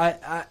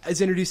 I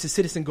was introduced to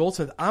Citizen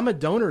Goldsmith. I'm a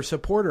donor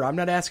supporter. I'm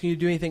not asking you to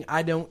do anything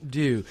I don't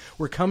do.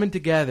 We're coming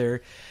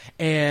together,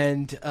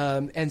 and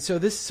so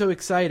this is so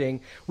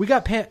exciting. We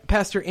got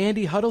Pastor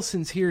Andy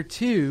Huddleston's here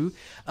too,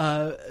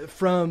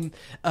 from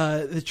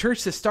the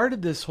church that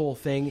started this whole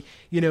thing.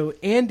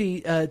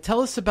 Andy,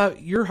 tell us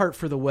about your heart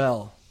for the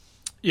Well.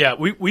 Yeah,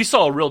 we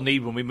saw a real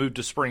need when we moved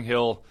to Spring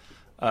Hill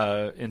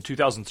in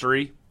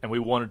 2003, and we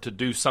wanted to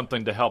do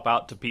something to help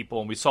out to people.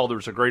 And we saw there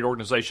was a great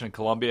organization in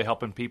Columbia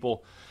helping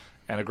people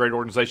and a great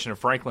organization in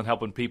Franklin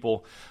helping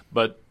people.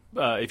 But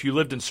if you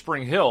lived in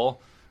Spring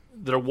Hill,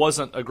 there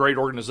wasn't a great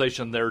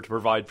organization there to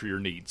provide for your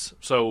needs.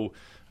 So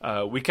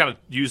we kind of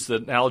used the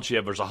analogy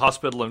of there's a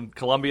hospital in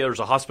Columbia, there's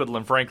a hospital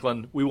in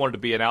Franklin. We wanted to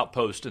be an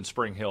outpost in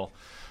Spring Hill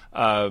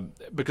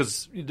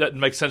because it doesn't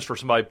make sense for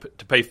somebody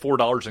to pay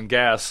 $4 in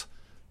gas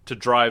to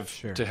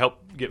drive to help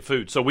get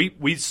food. So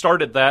we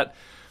started that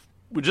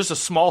with just a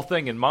small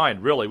thing in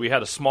mind, really. We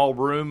had a small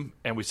room,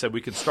 and we said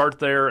we could start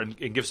there and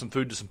give some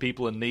food to some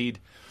people in need.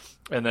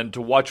 And then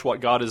to watch what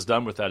God has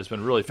done with that has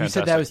been really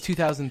fantastic. You said that was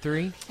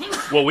 2003?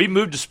 Well, we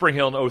moved to Spring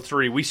Hill in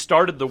 2003. We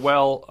started the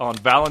Well on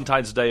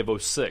Valentine's Day of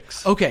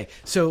 2006. Okay,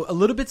 so a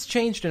little bit's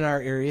changed in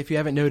our area, if you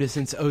haven't noticed,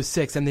 since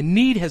 2006, and the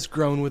need has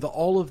grown with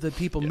all of the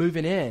people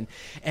moving in.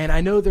 And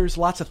I know there's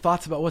lots of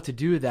thoughts about what to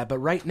do with that, but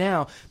right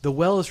now, the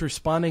Well is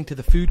responding to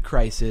the food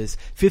crisis.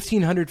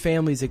 1,500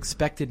 families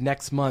expected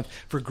next month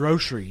for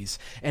groceries.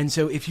 And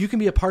so if you can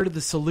be a part of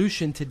the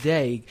solution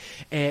today,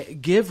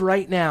 give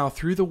right now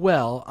through the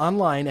Well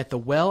online at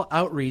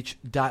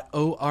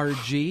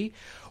thewelloutreach.org,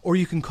 or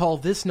you can call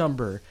this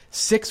number,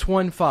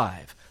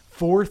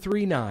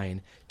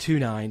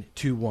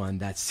 615-439-2921.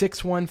 That's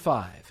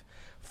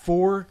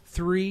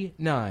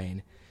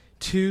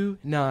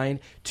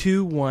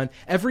 615-439-2921.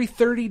 Every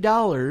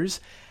 $30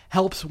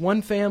 helps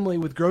one family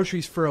with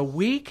groceries for a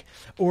week,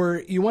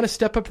 or you want to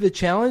step up to the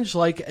challenge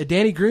like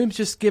Danny Groom's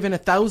just given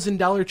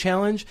 $1,000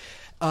 challenge,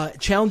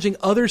 challenging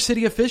other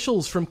city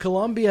officials from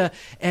Columbia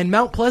and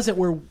Mount Pleasant,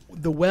 where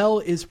the Well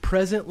is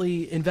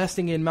presently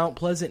investing in Mount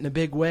Pleasant in a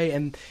big way,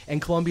 and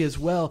Columbia as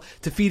well,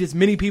 to feed as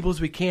many people as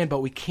we can,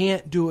 but we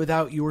can't do it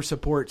without your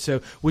support.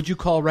 So would you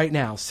call right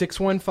now,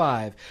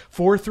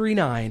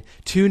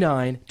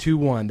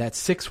 615-439-2921.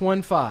 That's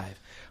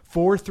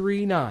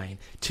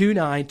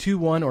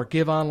 615-439-2921, or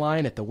give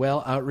online at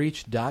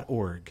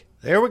thewelloutreach.org.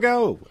 There we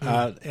go.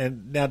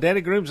 And now,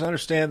 Danny Grooms, I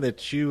understand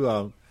that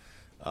you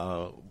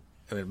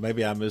and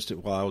maybe I missed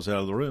it while I was out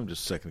of the room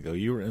just a second ago.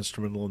 You were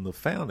instrumental in the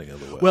founding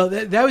of the Well.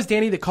 Well, that was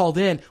Danny that called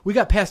in. We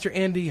got Pastor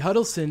Andy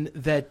Huddleston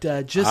that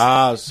just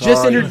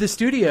entered the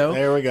studio.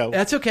 There we go.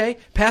 That's okay.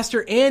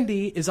 Pastor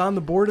Andy is on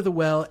the board of the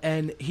Well,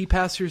 and he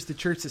pastors the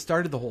church that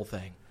started the whole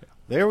thing.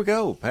 There we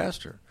go,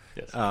 Pastor.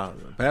 Yes.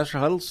 Pastor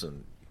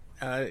Huddleston,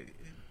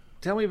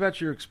 tell me about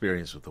your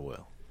experience with the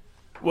Well.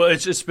 Well,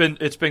 it's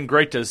been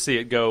great to see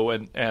it go,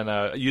 and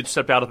you'd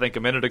stepped out, I think, a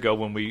minute ago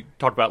when we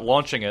talked about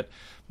launching it,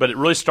 but it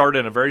really started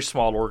in a very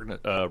small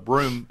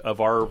room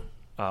of our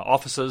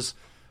offices.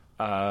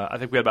 I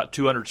think we had about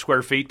 200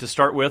 square feet to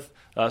start with.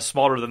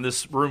 Smaller than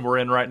this room we're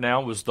in right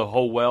now was the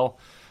whole well.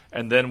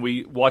 And then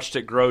we watched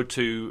it grow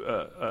to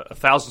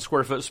 1,000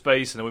 square foot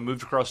space, and then we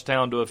moved across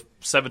town to a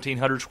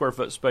 1,700 square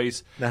foot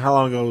space. Now, how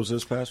long ago was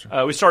this, Pastor?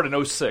 We started in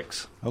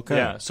 2006. Okay.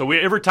 Yeah. So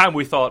every time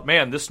we thought,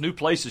 man, this new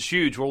place is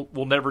huge.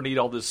 We'll never need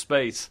all this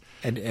space.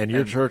 And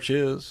your church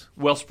is?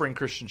 Wellspring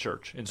Christian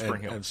Church in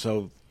Spring Hill. And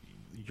so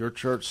your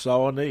church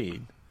saw a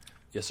need.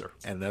 Yes, sir.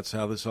 And that's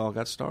how this all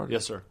got started.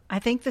 Yes, sir. I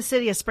think the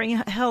city of Spring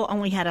Hill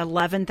only had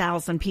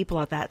 11,000 people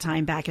at that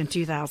time back in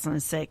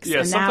 2006. Yeah,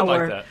 and something now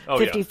like we're that. Oh,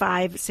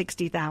 55,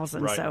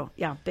 60,000. Right. So,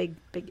 yeah, big.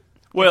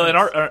 Well, and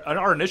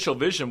our initial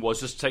vision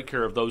was just to take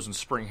care of those in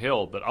Spring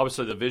Hill, but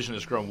obviously the vision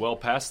has grown well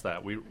past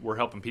that. We're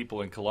helping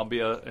people in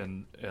Columbia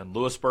and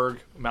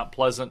Lewisburg, Mount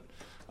Pleasant,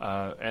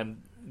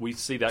 and we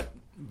see that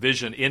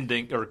vision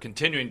ending or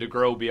continuing to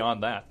grow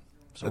beyond that.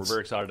 So we're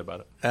very excited about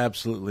it.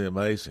 Absolutely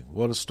amazing.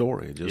 What a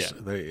story.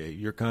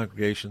 Your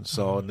congregation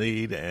saw a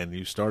need, and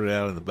you started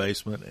out in the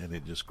basement, and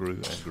it just grew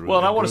and grew. Well,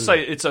 and I want to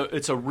say it's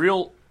a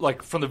real,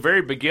 like, from the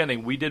very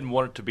beginning, we didn't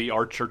want it to be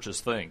our church's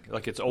thing.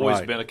 Like, it's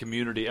always been a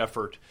community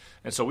effort.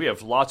 And so we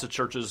have lots of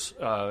churches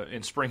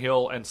in Spring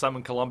Hill and some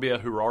in Columbia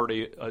who are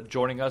already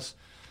joining us,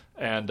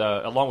 and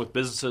along with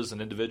businesses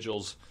and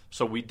individuals.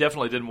 So we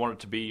definitely didn't want it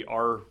to be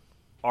our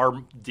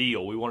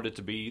deal. We wanted it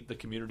to be the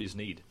community's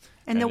need.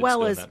 And the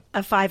Well is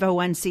a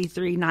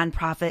 501c3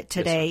 nonprofit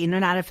today. Yes,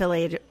 not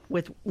affiliated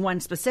with one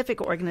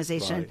specific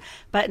organization,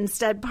 but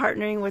instead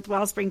partnering with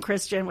Wellspring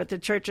Christian, with the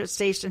Church at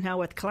Station Hill,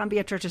 with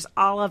Columbia Churches,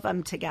 all of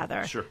them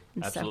together. Sure,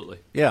 absolutely.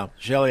 Yeah,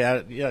 Shelley,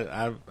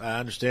 I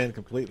understand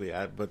completely.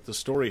 But the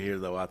story here,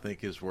 though, I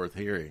think is worth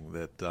hearing,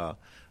 that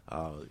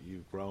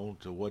you've grown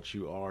to what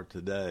you are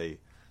today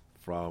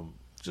from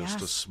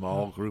just a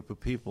small group of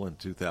people in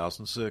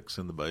 2006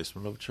 in the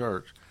basement of a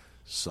church,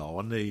 saw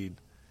a need,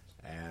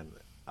 and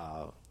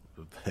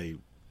they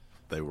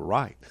were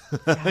right.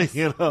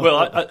 Yes.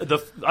 Well,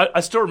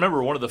 I still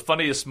remember one of the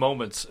funniest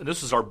moments, and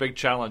this was our big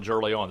challenge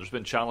early on. There's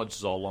been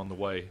challenges all along the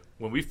way.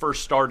 When we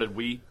first started,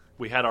 we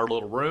had our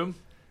little room,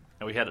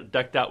 and we had it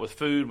decked out with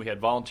food. We had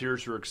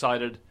volunteers who were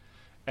excited,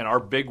 and our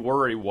big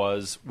worry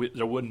was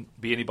there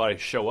wouldn't be anybody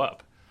show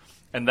up.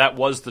 And that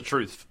was the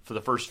truth for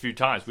the first few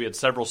times. We had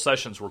several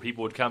sessions where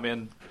people would come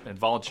in and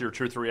volunteer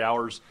 2 or 3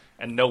 hours,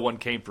 and no one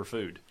came for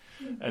food.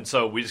 And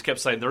so we just kept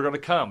saying, they're going to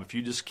come. If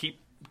you just keep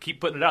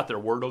putting it out there,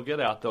 word will get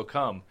out, they'll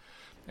come.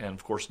 And,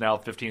 of course, now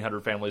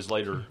 1,500 families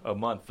later a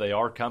month, they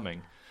are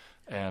coming.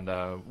 And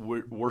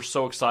we're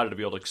so excited to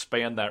be able to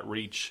expand that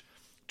reach,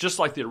 just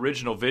like the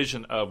original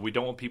vision of we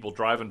don't want people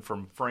driving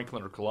from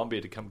Franklin or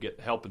Columbia to come get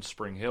help in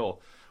Spring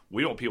Hill.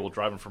 We don't want people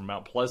driving from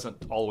Mount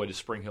Pleasant all the way to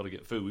Spring Hill to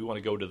get food. We want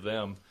to go to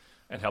them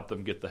and help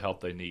them get the help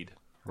they need.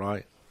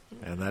 Right.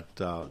 And that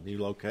new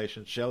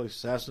location, Shelley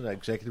Sasson,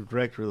 Executive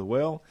Director of the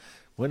Well,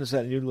 when is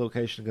that new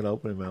location going to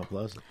open in Mount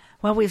Pleasant?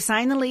 Well, we've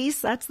signed the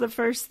lease. That's the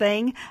first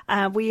thing.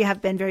 We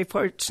have been very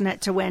fortunate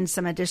to win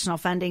some additional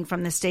funding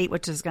from the state,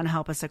 which is going to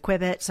help us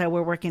equip it. So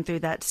we're working through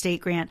that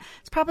state grant.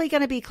 It's probably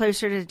going to be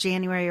closer to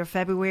January or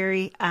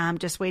February,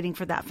 just waiting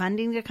for that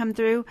funding to come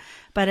through.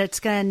 But it's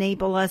going to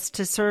enable us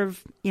to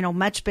serve,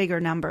 much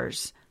bigger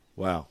numbers.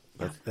 Wow.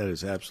 That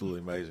is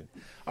absolutely amazing.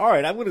 All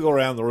right, I'm going to go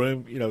around the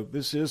room.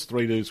 This is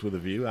Three Dudes with a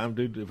View. I'm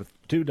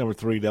two number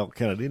 3 Del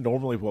Kennedy.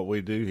 Normally what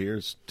we do here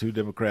is 2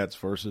 Democrats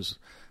versus,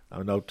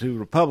 2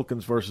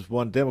 Republicans versus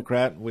 1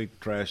 Democrat. We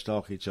trash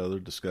talk each other,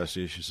 discuss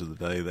issues of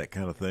the day, that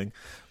kind of thing.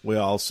 We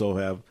also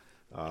have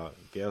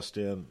guests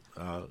in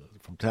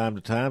from time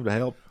to time to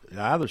help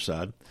either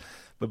side.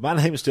 But my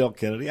name is Del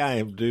Kennedy. I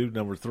am dude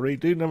number 3.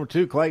 Dude number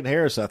 2, Clayton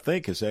Harris, I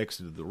think, has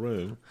exited the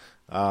room.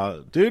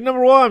 Dude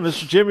number 1,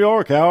 Mr. Jim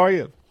York, how are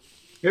you?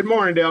 Good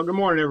morning, Dale. Good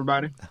morning,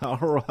 everybody.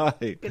 All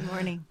right. Good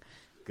morning.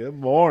 Good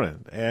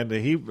morning. And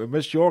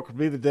Mr. York would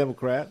be the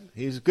Democrat.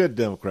 He's a good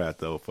Democrat,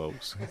 though,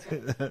 folks.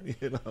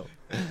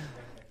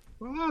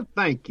 Well,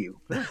 thank you.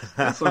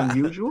 That's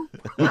unusual.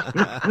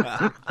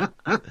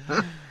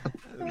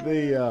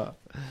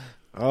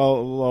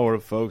 Oh,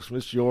 Lord, folks,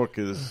 Mr. York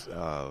is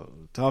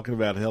talking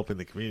about helping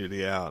the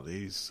community out.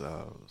 He's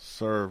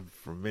served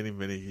for many,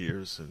 many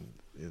years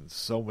in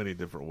so many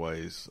different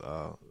ways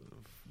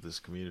this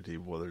community,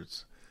 whether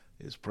it's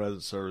his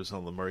present service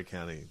on the Murray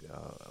County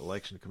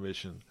Election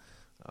Commission,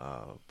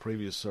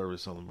 previous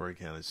service on the Murray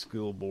County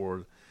School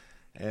Board,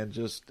 and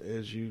just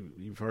as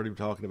you've heard him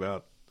talking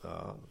about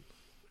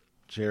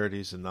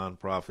charities and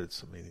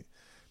nonprofits. I mean,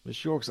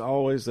 Mr. York's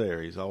always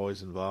there. He's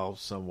always involved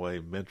some way,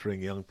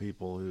 mentoring young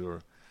people who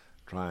are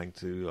trying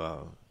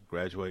to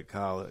graduate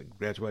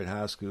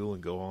high school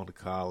and go on to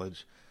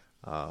college.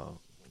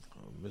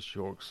 Mr.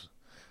 York's,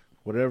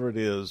 whatever it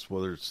is,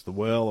 whether it's the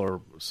well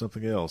or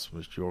something else,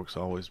 Mr. York's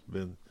always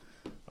been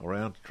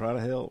around to try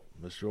to help.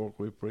 Mr. York,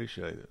 we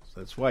appreciate it.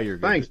 That's why you're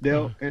good. Thanks,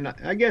 Dale. And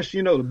I guess,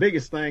 the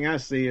biggest thing I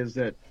see is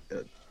that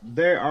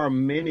there are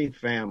many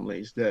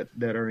families that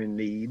are in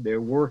need.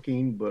 They're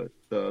working, but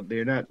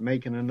they're not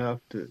making enough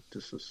to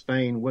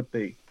sustain what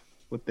they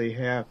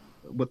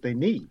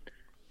need.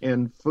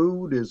 And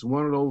food is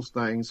one of those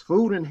things.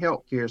 Food and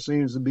healthcare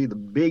seems to be the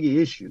big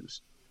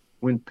issues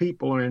when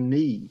people are in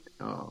need.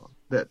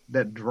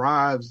 That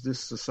drives this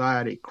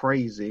society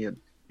crazy.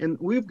 And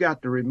we've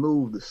got to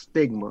remove the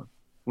stigma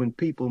when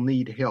people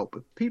need help.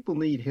 If people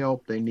need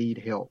help, they need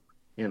help.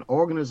 And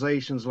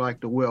organizations like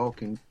the Well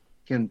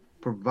can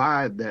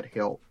provide that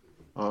help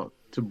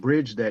to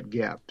bridge that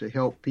gap, to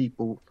help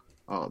people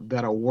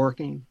that are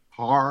working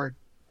hard,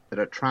 that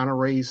are trying to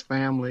raise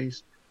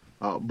families,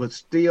 but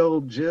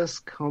still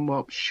just come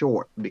up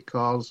short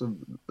because of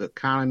the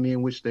economy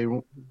in which they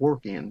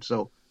work in.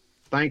 So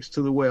thanks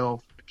to the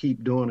Well,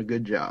 keep doing a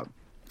good job.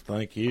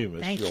 Thank you,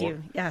 Ms. Thank York.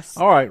 you. Yes.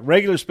 All right,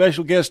 regular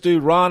special guest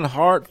dude, Ron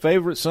Hart,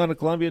 favorite son of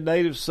Columbia,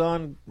 native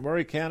son,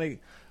 Murray County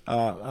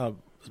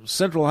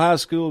Central High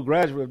School,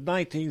 graduate of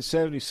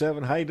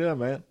 1977. How you doing,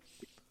 man?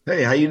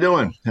 Hey, how you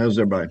doing? How's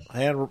everybody?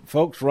 And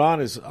folks, Ron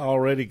has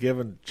already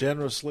given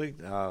generously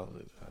a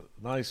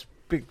nice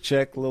big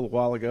check a little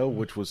while ago,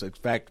 which was in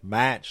fact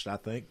matched, I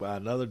think, by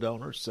another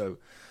donor. So,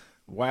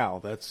 wow,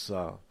 that's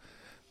a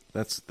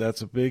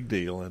big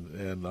deal.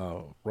 And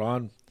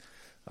Ron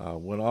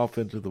went off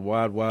into the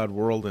wide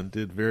world and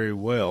did very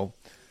well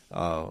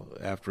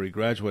after he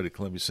graduated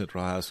Columbia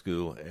Central High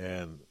School.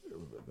 And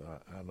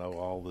I know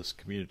all this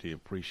community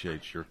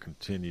appreciates your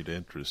continued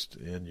interest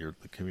in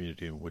the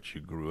community in which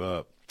you grew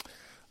up.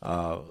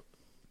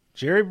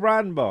 Jerry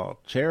Bridenbaugh,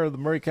 chair of the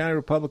Murray County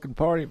Republican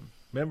Party,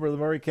 member of the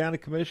Murray County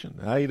Commission.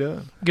 How you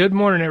doing? Good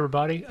morning,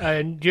 everybody.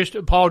 And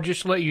Paul,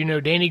 just to let you know,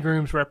 Danny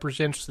Grooms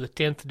represents the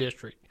 10th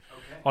district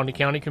on the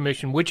county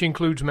commission, which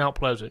includes Mount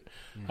Pleasant.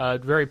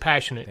 Very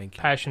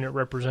passionate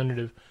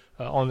representative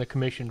on the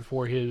commission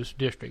for his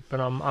district. But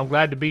I'm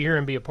glad to be here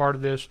and be a part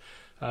of this.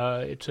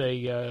 It's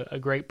a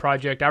great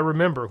project. I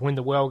remember when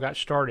the Well got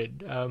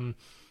started.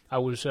 I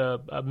was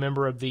a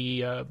member of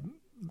the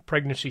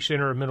Pregnancy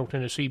Center of Middle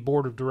Tennessee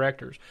Board of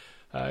Directors.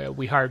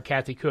 We hired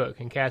Kathy Cook,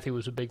 and Kathy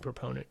was a big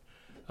proponent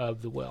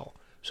of the Well.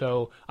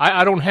 So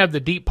I don't have the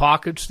deep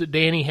pockets that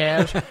Danny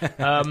has,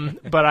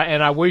 but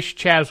I wish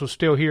Chaz was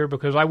still here,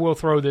 because I will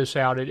throw this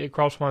out. It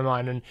crossed my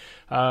mind, and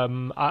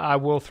I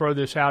will throw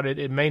this out.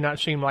 It may not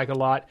seem like a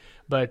lot,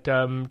 but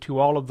to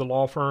all of the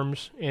law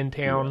firms in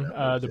town,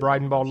 the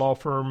Bridenbaugh law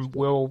firm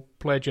will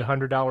pledge a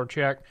 $100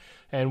 check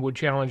and would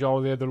challenge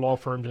all the other law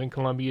firms in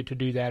Columbia to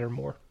do that or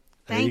more.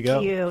 Thank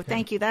you.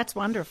 Thank you. That's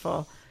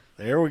wonderful.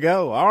 There we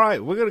go. All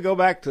right, we're going to go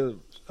back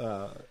to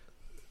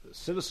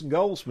Citizen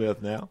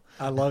Goldsmith now.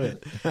 I love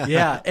it.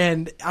 Yeah,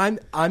 and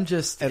I'm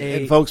just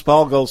and folks,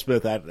 Paul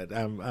Goldsmith.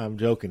 I'm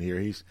joking here.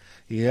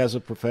 He has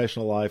a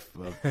professional life,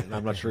 and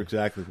I'm not sure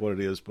exactly what it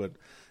is, but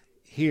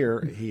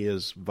here he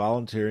is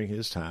volunteering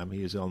his time.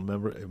 He is a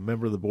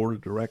member of the board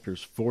of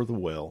directors for the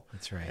Well.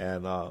 That's right.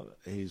 And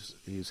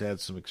he's had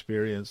some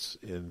experience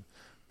in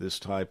this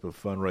type of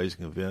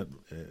fundraising event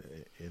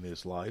in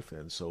his life,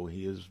 and so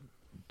he is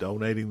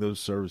donating those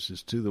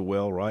services to the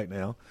Well right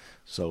now.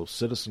 So,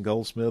 Citizen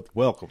Goldsmith,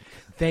 welcome.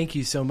 Thank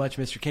you so much,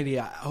 Mr. Kennedy.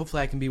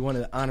 Hopefully I can be one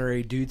of the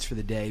honorary dudes for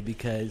the day,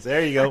 because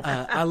there you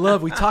go.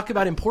 we talk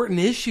about important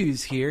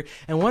issues here,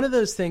 and one of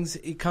those things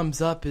it comes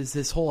up is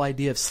this whole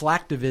idea of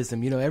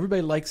slacktivism.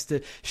 Everybody likes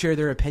to share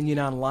their opinion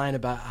online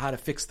about how to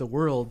fix the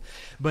world,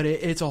 but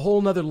it's a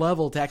whole nother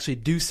level to actually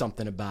do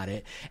something about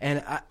it.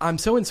 And I'm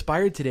so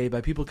inspired today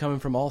by people coming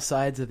from all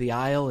sides of the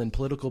aisle and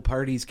political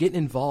parties getting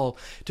involved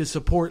to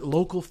support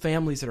local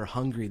families that are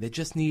hungry. They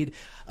just need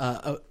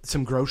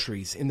some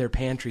groceries in their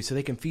pantry so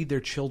they can feed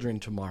their children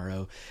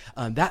tomorrow.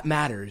 That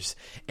matters.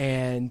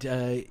 And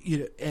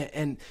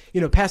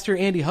Pastor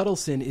Andy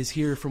Huddleston is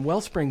here from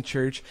Wellspring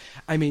Church.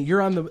 I mean,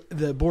 you're on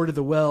the board of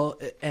the Well,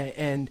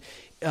 and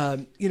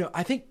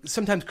I think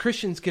sometimes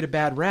Christians get a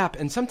bad rap,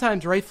 and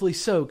sometimes rightfully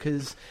so,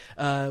 because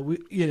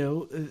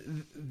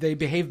they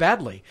behave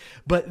badly.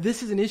 But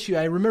this is an issue.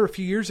 I remember a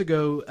few years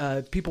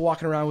ago, people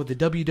walking around with the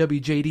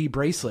WWJD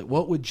bracelet.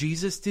 What would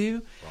Jesus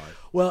do? Right.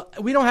 Well,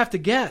 we don't have to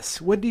guess.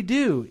 What did he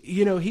do?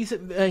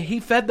 He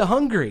fed the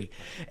hungry,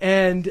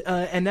 and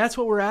that's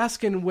what we're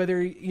asking.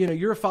 Whether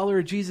you're a follower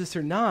of Jesus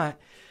or not,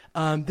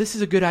 this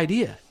is a good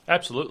idea.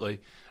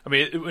 Absolutely. I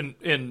mean,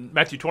 in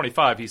Matthew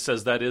 25, he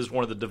says that is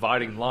one of the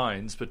dividing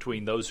lines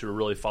between those who are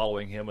really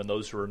following him and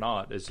those who are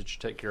not, is that you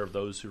take care of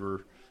those who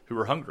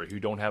are hungry, who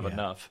don't have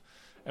enough.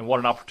 And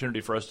what an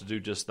opportunity for us to do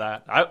just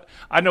that.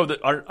 I know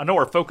that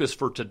our focus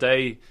for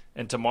today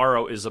and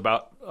tomorrow is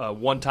about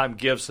one-time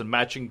gifts and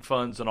matching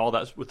funds and all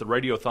that with the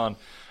Radiothon.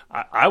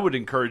 I would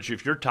encourage you,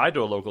 if you're tied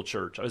to a local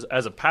church,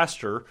 as a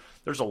pastor,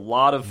 there's a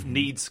lot of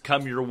needs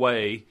come your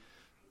way,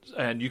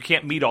 and you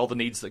can't meet all the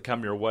needs that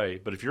come your way.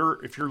 But if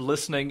you're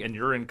listening and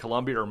you're in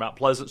Columbia or Mount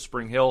Pleasant,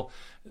 Spring Hill,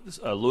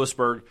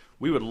 Lewisburg,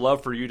 we would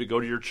love for you to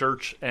go to your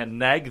church and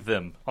nag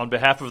them on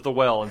behalf of the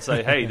Well and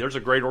say, hey, there's a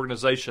great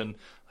organization.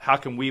 How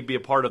can we be a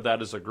part of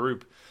that as a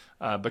group?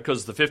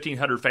 Because the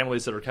 1,500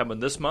 families that are coming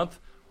this month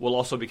will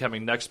also be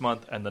coming next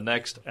month and the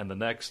next and the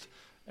next.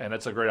 And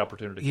it's a great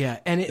opopportunity. Yeah.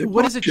 And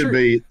what is a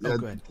church?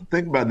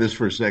 Think about this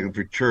for a second.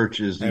 For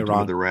churches,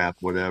 with the rap,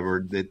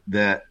 whatever,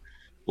 that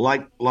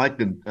like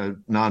a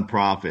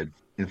nonprofit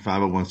in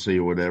 501c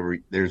or whatever,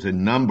 there's a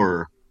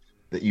number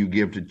that you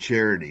give to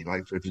charity.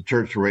 Like if the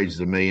church raises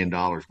 $1 million,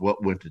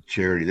 what went to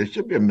charity? There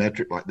should be a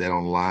metric like that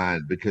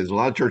online, because a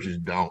lot of churches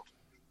don't.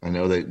 I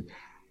know they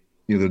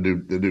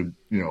do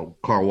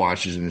car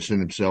washes and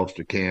send themselves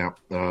to camp.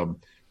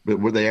 But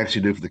what they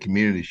actually do for the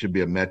community should be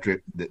a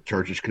metric that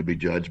churches could be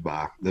judged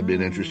by. That'd be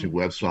an interesting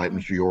website,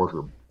 Mr. York,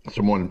 or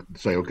someone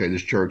say, okay,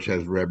 this church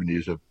has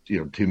revenues of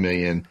 $2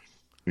 million.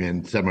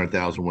 And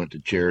 700,000 went to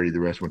charity. The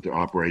rest went to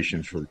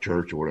operations for the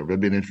church or whatever. That'd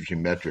be an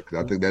interesting metric.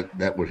 I think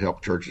that would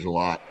help churches a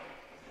lot,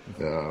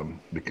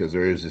 because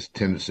there is this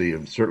tendency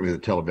of certainly the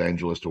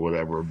televangelist or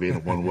whatever of being a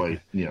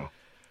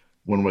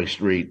one-way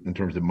street in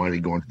terms of money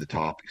going to the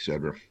top, et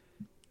cetera.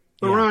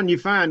 But Ron, you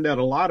find that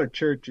a lot of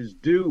churches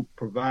do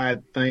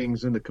provide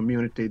things in the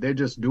community. They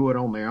just do it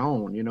on their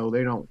own.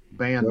 They don't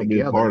band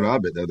together. Be a part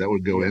of it, though. That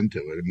would go into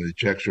it. I mean, the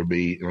checks would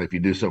be, if you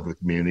do something for the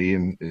community,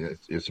 and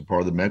it's a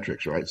part of the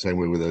metrics, right? Same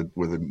way with a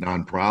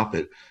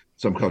nonprofit,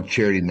 some called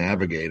charity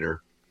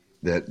navigator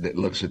that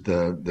looks at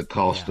the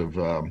cost of.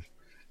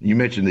 You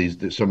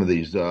mentioned some of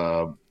these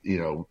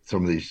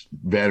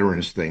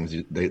veterans things.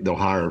 They'll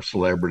hire a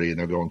celebrity and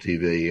they'll go on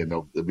TV and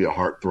they'll be a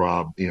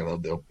heartthrob.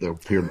 They'll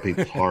appear in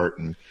people's heart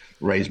and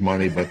raise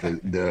money, but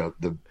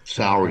the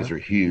salaries are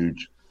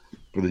huge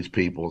for these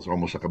people. It's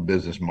almost like a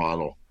business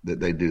model that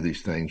they do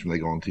these things when they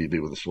go on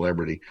TV with a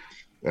celebrity.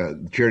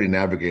 The Charity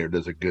Navigator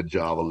does a good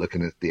job of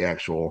looking at the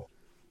actual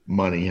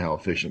money, how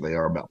efficient they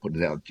are about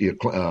putting it out.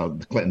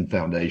 The Clinton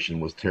Foundation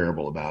was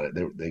terrible about it.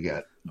 They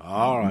got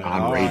all right.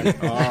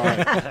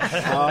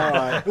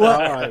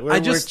 Well,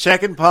 we're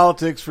checking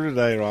politics for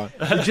today, Ron.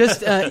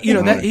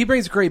 That he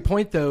brings a great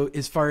point, though,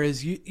 as far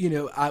as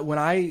when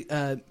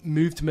I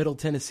moved to Middle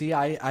Tennessee,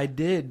 I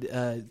did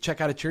check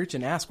out a church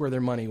and ask where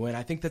their money went.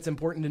 I think that's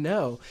important to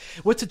know.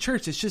 What's a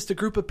church? It's just a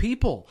group of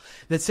people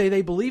that say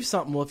they believe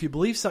something. Well, if you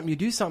believe something, you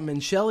do something.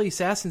 And Shelley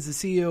Sassen's the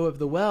CEO of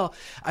the Well.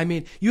 I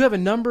mean, you have a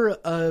number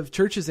of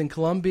churches in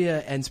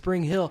Columbia and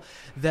Spring Hill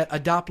that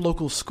adopt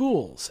local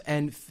schools,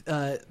 and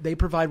they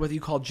provide what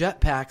you call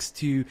jetpacks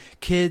to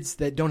kids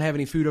that don't have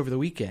any food over the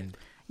weekend.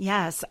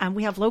 Yes,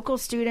 we have local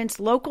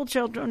students, local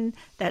children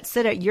that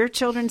sit at your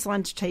children's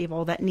lunch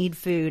table that need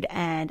food.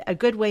 And a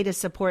good way to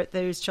support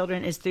those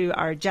children is through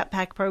our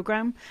jetpack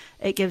program.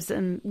 It gives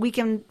them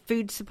weekend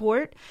food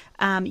support.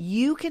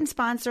 You can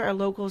sponsor a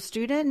local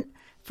student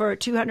for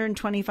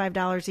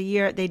 $225 a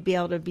year. They'd be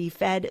able to be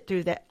fed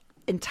through the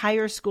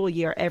entire school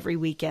year every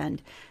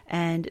weekend.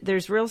 And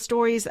there's real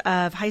stories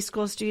of high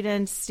school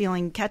students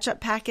stealing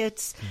ketchup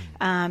packets,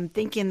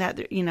 thinking that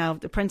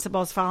the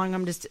principal's following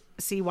them to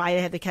see why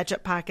they have the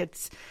ketchup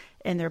packets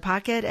in their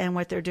pocket, and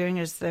what they're doing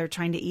is they're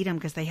trying to eat them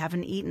because they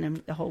haven't eaten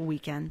them the whole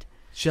weekend.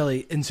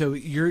 Shelley, and so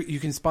you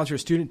can sponsor a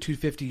student,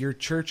 $250. Your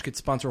church could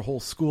sponsor a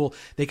whole school.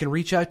 They can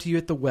reach out to you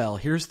at the Well.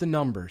 Here's the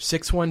number,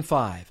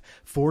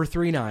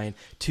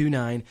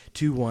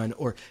 615-439-2921.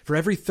 Or for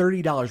every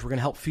 $30, we're going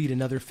to help feed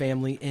another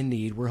family in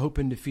need. We're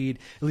hoping to feed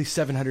at least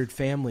 700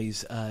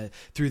 families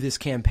through this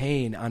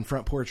campaign on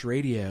Front Porch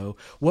Radio.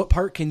 What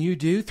part can you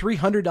do?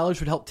 $300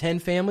 would help 10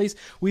 families.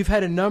 We've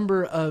had a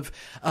number of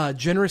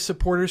generous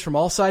supporters from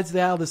all sides of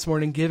the aisle this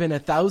morning giving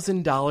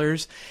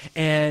 $1,000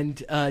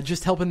 and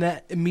just helping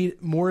that meet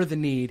more of the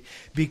need,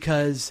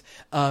 because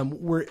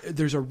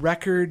there's a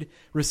record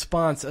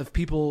response of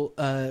people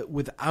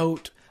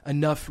without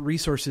enough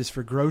resources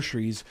for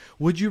groceries.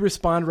 Would you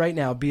respond right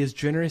now? Be as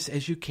generous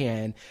as you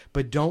can,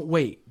 but don't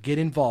wait. Get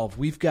involved.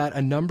 We've got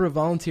a number of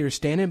volunteers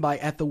standing by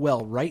at the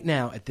Well right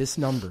now at this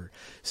number.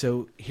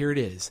 So here it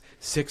is,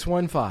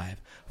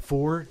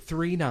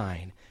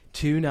 615-439-2921.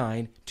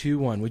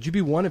 2921. Would you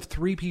be one of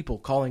 3 people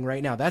calling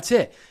right now? That's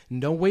it.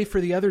 And don't wait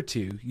for the other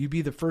 2. You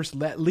be the first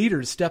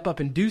leader to step up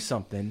and do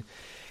something.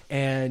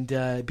 And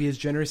be as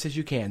generous as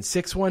you can.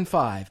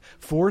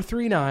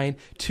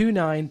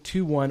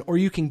 615-439-2921. Or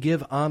you can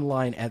give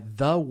online at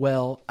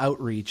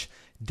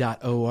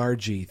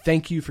thewelloutreach.org.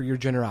 Thank you for your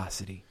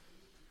generosity.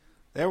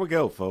 There we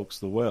go, folks,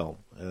 the Well.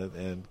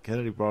 And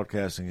Kennedy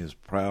Broadcasting is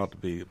proud to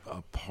be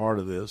a part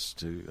of this,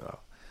 to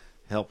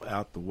help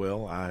out the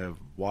Well. I have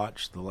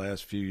watched the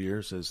last few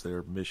years as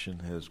their mission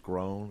has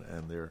grown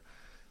and their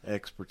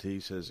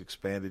expertise has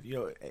expanded. You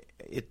know,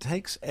 it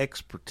takes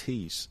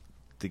expertise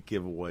to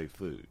give away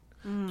food.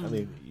 I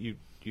mean,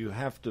 you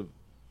have to,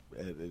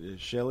 as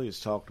Shelley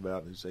has talked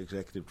about, as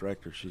executive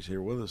director, she's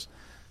here with us.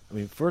 I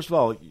mean, first of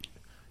all,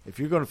 if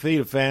you're going to feed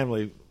a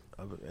family,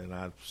 and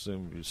I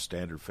assume your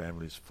standard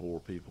family is 4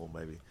 people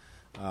maybe,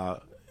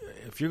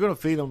 if you're going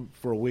to feed them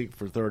for a week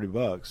for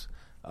 $30,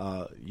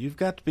 you've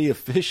got to be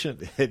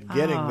efficient at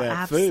getting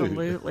that food.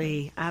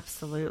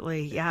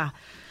 Absolutely, yeah.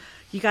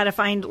 You got to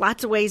find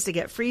lots of ways to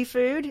get free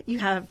food. You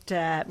have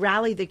to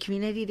rally the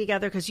community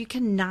together, because you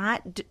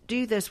cannot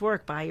do this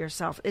work by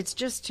yourself. It's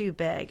just too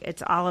big.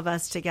 It's all of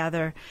us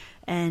together.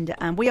 And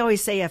we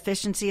always say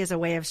efficiency is a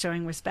way of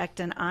showing respect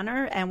and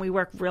honor, and we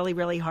work really,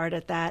 really hard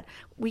at that.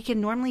 We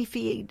can normally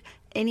feed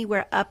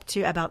anywhere up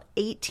to about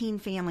 18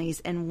 families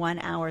in 1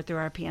 hour through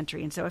our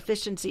pantry. And so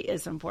efficiency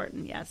is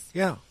important, yes.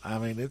 Yeah, I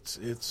mean, it's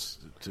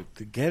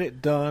to get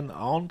it done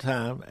on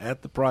time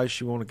at the price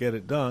you want to get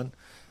it done.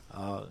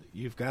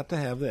 You've got to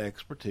have the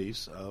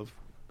expertise of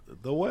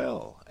the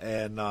Well.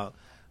 And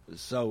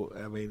so,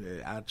 I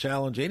mean, I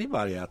challenge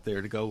anybody out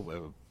there to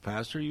go,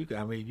 Pastor, you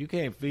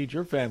can't feed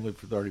your family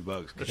for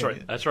 $30. That's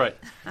right. That's right.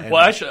 Well,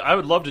 actually, I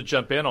would love to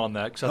jump in on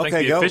that, because I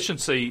think the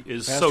efficiency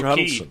is Pastor so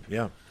key.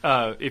 Yeah.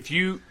 If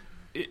you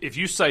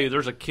say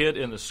there's a kid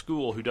in the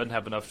school who doesn't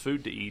have enough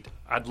food to eat,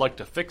 I'd like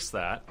to fix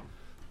that.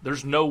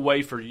 There's no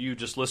way for you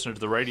just listening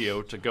to the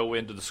radio to go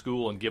into the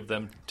school and give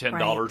them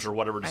 $10 or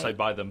whatever to say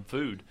buy them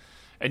food.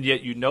 And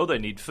yet you know they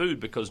need food,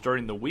 because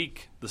during the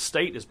week the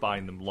state is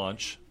buying them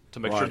lunch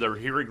to make sure they're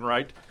hearing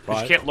right.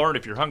 Because you can't learn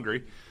if you're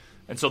hungry.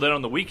 And so then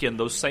on the weekend,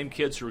 those same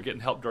kids who are getting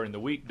help during the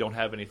week don't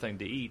have anything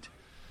to eat.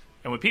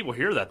 And when people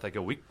hear that, they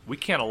go, we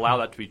can't allow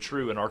that to be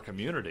true in our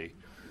community.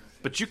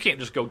 But you can't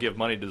just go give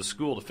money to the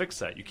school to fix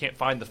that. You can't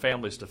find the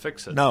families to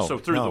fix it. So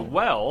through the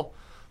Well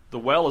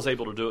is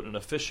able to do it in an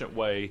efficient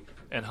way,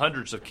 and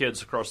hundreds of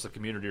kids across the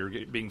community are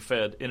being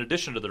fed, in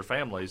addition to their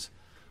families,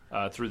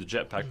 through the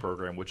Jetpack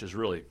program, which is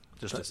really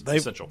just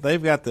essential.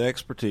 They've got the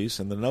expertise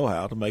and the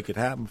know-how to make it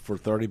happen for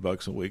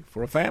 $30 a week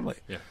for a family.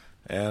 Yeah.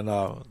 And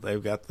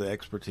they've got the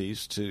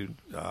expertise to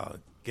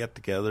get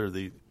together.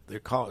 They're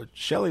called,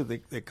 Shelley,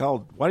 they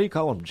called, why do you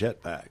call them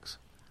jetpacks?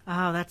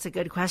 Oh, that's a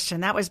good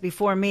question. That was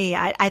before me.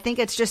 I think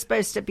it's just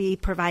supposed to be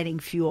providing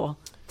fuel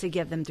to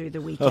give them through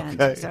the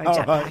weekend. Okay. So a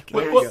jetpack.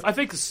 Right. Well, I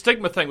think the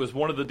stigma thing was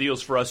one of the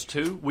deals for us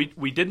too.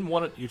 We didn't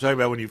want it. You're talking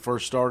about when you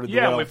first started the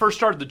Yeah, Well? when we first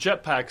started the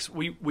jetpacks,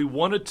 we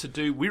wanted to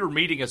do. We were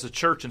meeting as a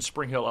church in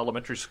Spring Hill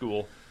Elementary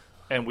School,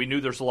 and we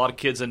knew there's a lot of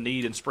kids in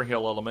need in Spring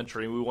Hill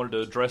Elementary, and we wanted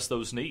to address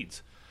those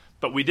needs.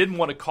 But we didn't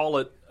want to call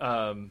it.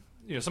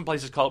 Some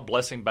places call it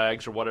blessing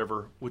bags or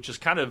whatever, which is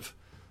kind of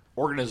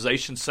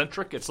organization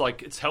centric. It's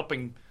like it's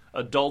helping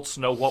adults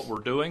know what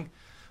we're doing.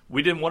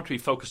 We didn't want it to be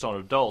focused on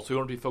adults. We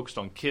wanted to be focused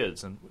on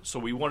kids, and so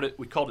we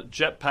called it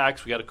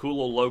Jetpacks. We got a cool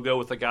little logo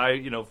with a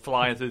guy,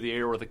 flying through the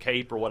air with a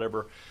cape or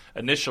whatever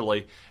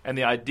initially. And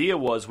the idea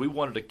was we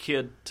wanted a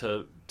kid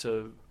to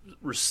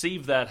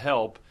receive that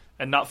help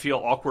and not feel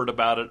awkward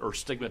about it or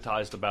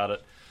stigmatized about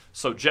it.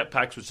 So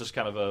Jetpacks was just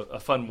kind of a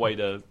fun way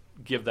to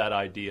give that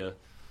idea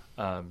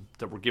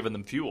that we're giving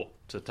them fuel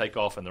to take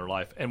off in their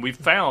life. And we've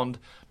found,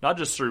 not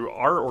just through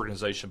our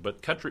organization,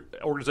 but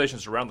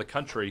organizations around the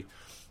country,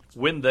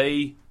 when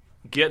they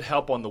get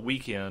help on the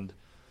weekend,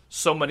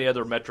 so many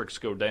other metrics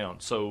go down.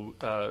 So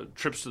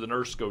trips to the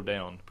nurse go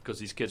down because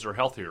these kids are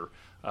healthier.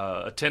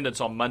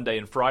 Attendance on Monday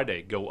and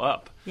Friday go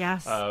up.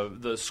 Yes.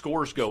 The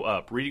scores go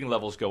up. Reading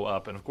levels go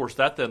up. And, of course,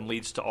 that then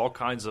leads to all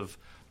kinds of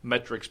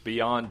metrics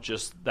beyond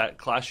just that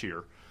class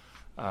year.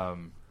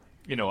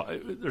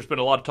 There's been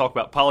a lot of talk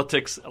about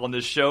politics on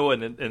this show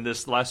and in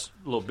this last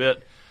little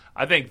bit.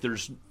 I think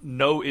there's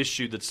no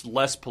issue that's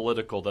less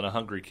political than a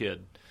hungry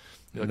kid.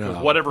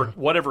 No.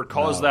 Whatever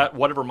caused that,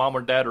 whatever mom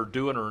or dad are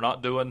doing or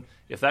not doing,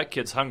 if that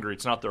kid's hungry,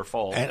 it's not their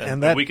fault,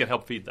 and we can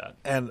help feed that.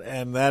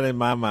 And that, in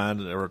my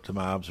mind, or to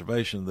my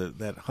observation,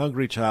 that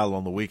hungry child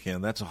on the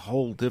weekend, that's a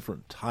whole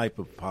different type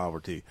of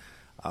poverty,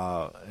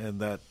 and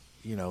that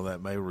that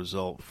may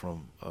result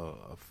from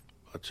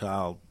a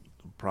child,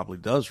 probably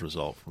does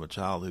result from a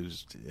child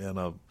who's in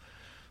a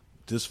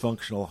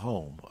dysfunctional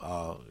home.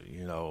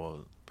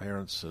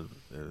 Parents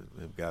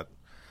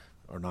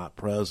are not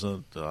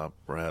present,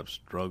 perhaps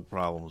drug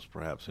problems,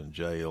 perhaps in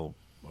jail,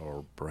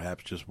 or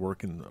perhaps just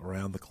working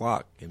around the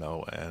clock,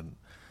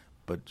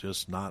 but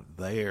just not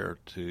there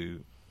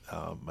to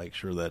make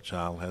sure that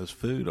child has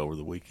food over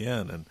the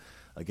weekend. And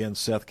again,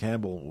 Seth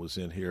Campbell was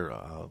in here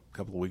a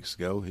couple of weeks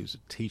ago. He's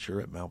a teacher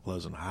at Mount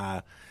Pleasant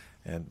High,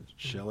 And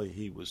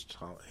Shelley,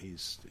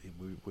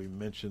 we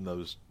mentioned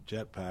those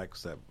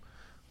jetpacks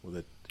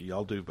that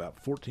y'all do about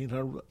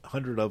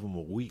 1,400 of them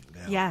a week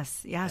now.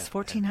 Yes,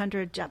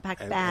 1,400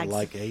 jetpack bags.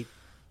 Like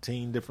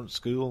 18 different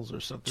schools or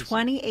something?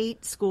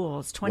 28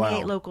 schools,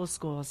 28 Wow. local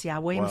schools. Yeah,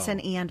 Williamson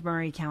and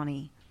Murray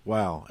County.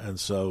 Wow. And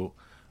so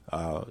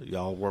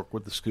y'all work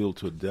with the school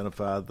to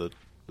identify the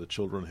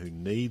children who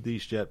need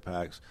these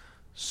jetpacks,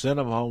 send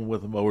them home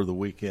with them over the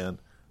weekend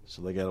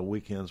so they got a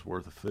weekend's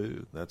worth of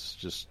food. That's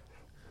just,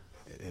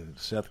 and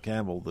Seth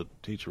Campbell, the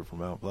teacher from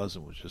Mount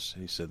Pleasant,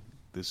 he said,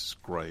 this is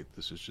great.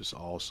 This is just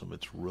awesome.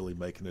 It's really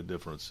making a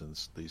difference in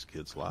these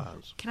kids'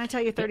 lives. Can I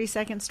tell you a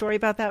 30-second story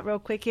about that real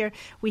quick here?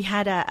 We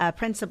had a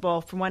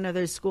principal from one of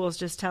those schools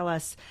just tell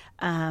us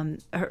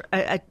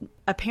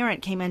a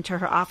parent came into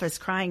her office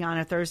crying on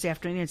a Thursday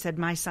afternoon and said,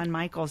 my son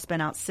Michael's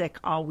been out sick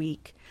all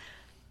week.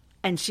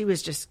 And she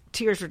was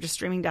tears were just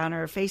streaming down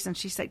her face. And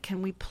she said,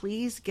 can we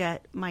please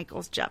get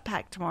Michael's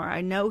jetpack tomorrow?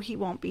 I know he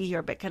won't be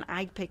here, but can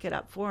I pick it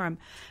up for him?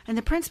 And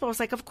the principal was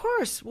like, of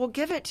course, we'll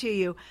give it to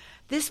you.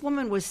 This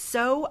woman was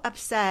so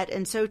upset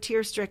and so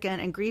tear-stricken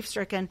and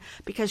grief-stricken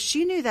because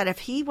she knew that if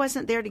he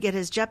wasn't there to get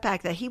his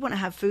jetpack, that he wouldn't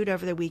have food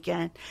over the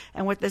weekend.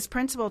 And what this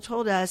principal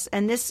told us,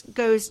 and this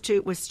goes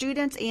to with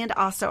students and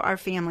also our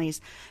families,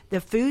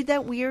 the food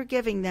that we are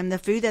giving them, the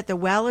food that the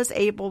well is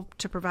able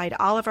to provide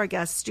all of our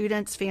guests,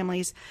 students,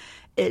 families,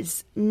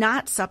 is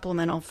not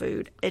supplemental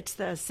food. It's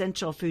the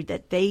essential food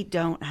that they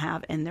don't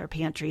have in their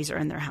pantries or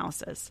in their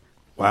houses.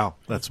 Wow,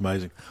 that's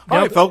amazing. All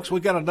right, folks, we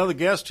got another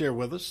guest here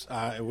with us.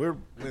 We're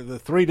the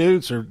three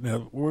dudes we're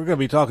going to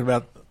be talking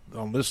about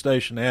on this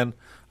station and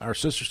our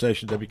sister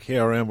station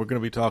WKRM. We're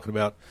going to be talking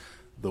about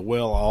the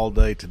well all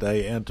day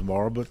today and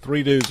tomorrow. But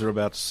three dudes are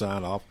about to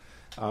sign off.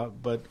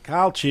 But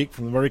Kyle Cheek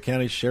from the Murray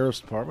County Sheriff's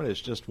Department has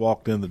just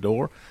walked in the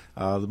door.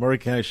 The Murray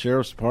County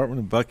Sheriff's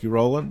Department and Bucky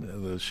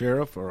Rowland, the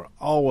sheriff, are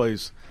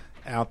always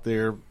out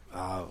there.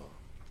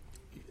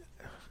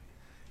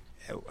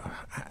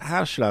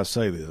 How should I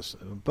say this?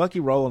 Bucky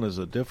Rowland is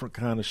a different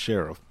kind of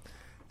sheriff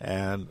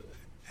and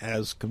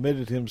has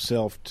committed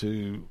himself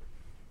to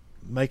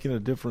making a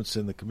difference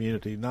in the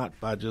community, not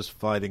by just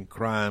fighting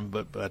crime,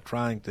 but by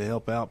trying to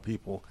help out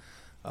people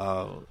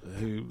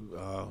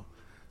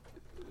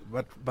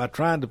by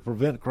trying to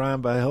prevent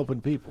crime by helping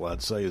people,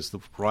 I'd say is the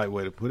right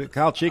way to put it.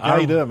 Kyle Cheek, how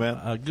you doing,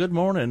 man? Good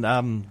morning.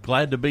 I'm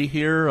glad to be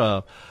here.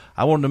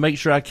 I wanted to make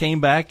sure I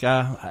came back.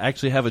 I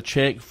actually have a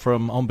check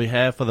on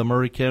behalf of the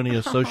Murray County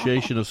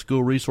Association of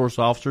School Resource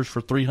Officers for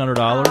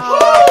 $300.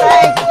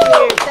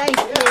 Oh, thank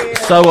you.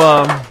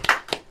 So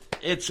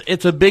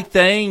it's a big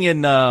thing,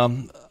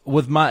 and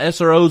with my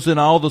SROs in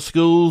all the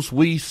schools,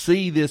 we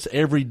see this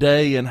every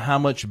day and how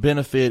much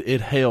benefit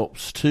it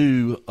helps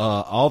to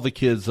all the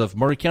kids of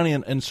Murray County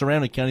and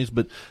surrounding counties.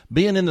 But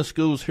being in the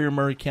schools here in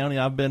Murray County,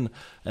 I've been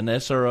an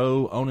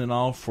SRO on and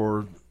off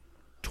for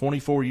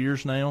 24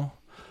 years now.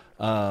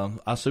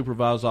 I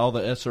supervise all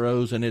the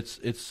SROs, and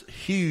it's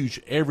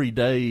huge every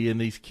day in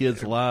these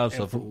kids' lives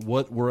of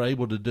what we're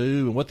able to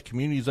do and what the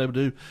community is able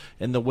to do.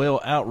 And the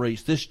well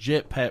outreach, this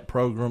jetpack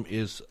program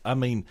is,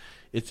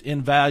 it's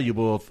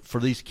invaluable for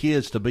these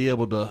kids to be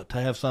able to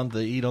have something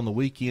to eat on the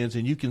weekends,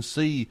 and you can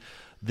see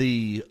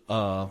the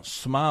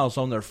smiles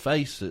on their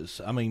faces.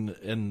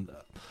 And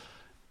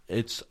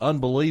it's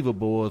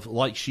unbelievable,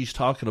 like she's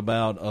talking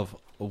about, of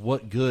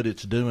what good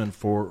it's doing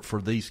for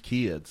these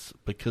kids,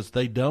 because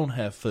they don't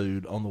have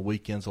food on the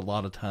weekends a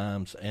lot of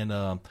times.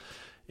 And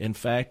in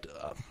fact,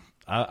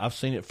 I've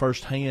seen it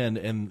firsthand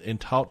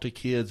and taught to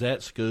kids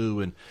at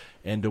school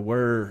and to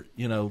where,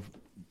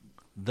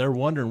 they're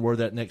wondering where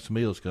that next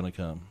meal is going to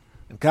come.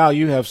 And Kyle,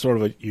 you have sort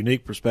of a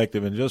unique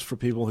perspective, and just for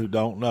people who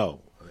don't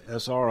know,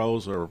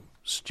 SROs are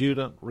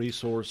student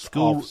resource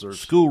officers.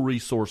 School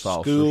resource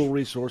officers. School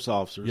resource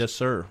officers. Yes,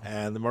 sir.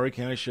 And the Murray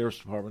County Sheriff's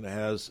Department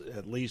has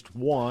at least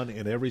one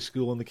in every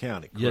school in the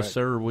county, correct? Yes,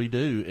 sir, we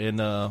do. And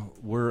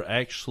we're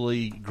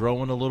actually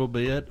growing a little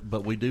bit,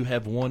 but we do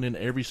have one in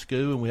every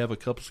school, and we have a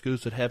couple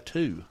schools that have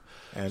two.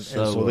 And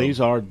so these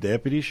are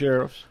deputy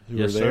sheriffs who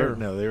are there. Sir.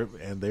 Now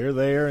they're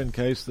there in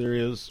case there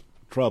is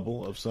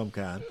trouble of some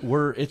kind.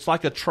 It's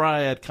like a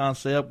triad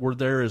concept. We're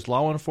there as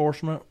law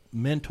enforcement,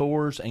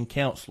 mentors, and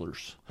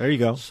counselors. There you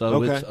go.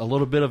 So It's a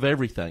little bit of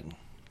everything.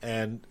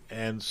 And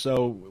as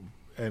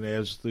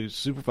the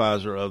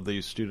supervisor of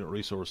these student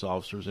resource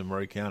officers in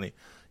Murray County,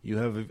 you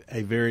have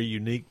a very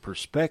unique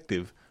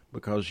perspective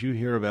because you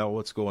hear about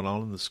what's going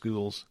on in the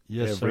schools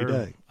every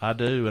day. I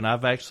do, and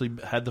I've actually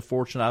had the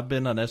fortune. I've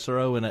been an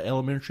SRO in an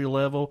elementary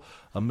level,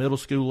 a middle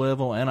school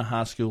level, and a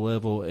high school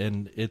level,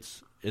 and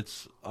it's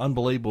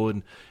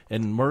unbelievable.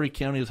 And Murray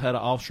County has had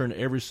an officer in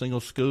every single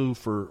school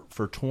for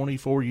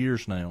 24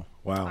 years now.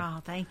 Wow.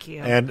 Oh, thank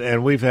you.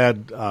 And we've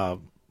had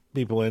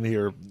people in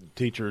here,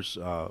 teachers,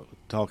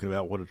 talking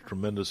about what a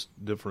tremendous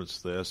difference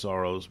the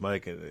SROs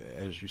make.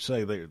 As you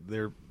say,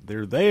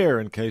 they're there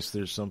in case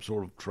there's some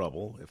sort of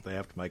trouble, if they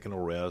have to make an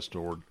arrest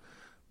or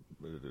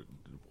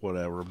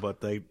whatever.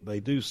 But they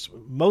do,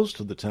 most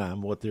of the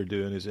time, what they're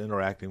doing is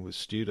interacting with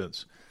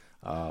students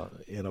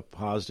in a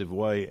positive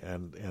way,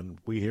 and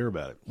we hear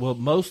about it. Well,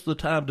 most of the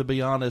time, to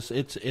be honest,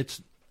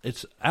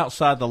 it's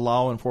outside the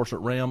law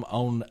enforcement realm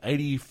on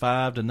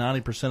 85 to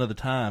 90% of the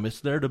time.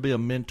 It's there to be a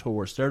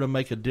mentor. It's there to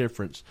make a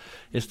difference.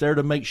 It's there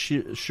to make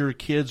sure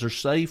kids are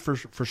safe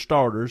for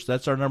starters.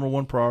 That's our number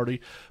one priority.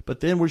 But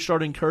then we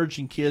start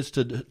encouraging kids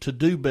to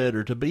do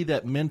better, to be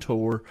that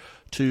mentor,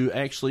 to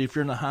actually, if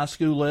you're in the high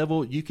school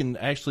level, you can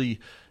actually,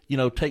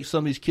 take some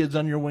of these kids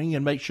under your wing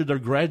and make sure they're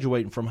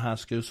graduating from high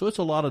school. So it's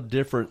a lot of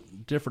different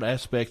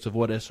aspects of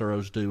what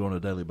SROs do on a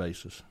daily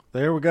basis.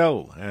 There we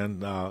go.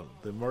 And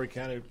the Maury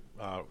County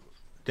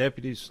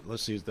deputies,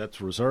 let's see, that's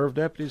reserve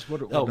deputies?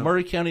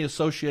 Maury County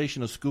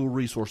Association of School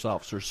Resource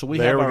Officers. So we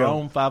there have we our go.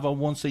 own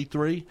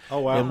 501c3. Oh,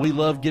 wow. And we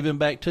love giving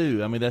back,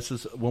 too. I mean, that's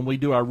just, when we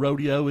do our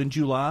rodeo in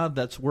July,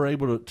 we're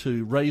able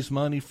to raise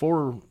money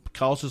for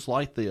causes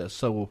like this.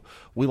 So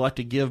we like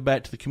to give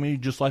back to the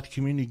community just like the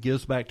community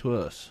gives back to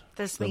us.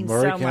 This the means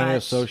Maury so County much.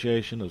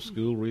 Association of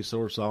School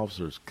Resource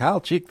Officers.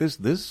 Kyle Cheek, this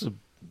is a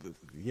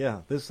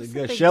this a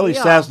big Shelley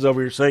deal. Sasson's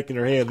over here shaking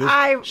her head.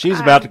 She's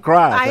about to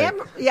cry. I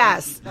think. am.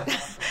 Yes.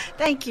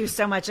 Thank you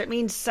so much. It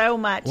means so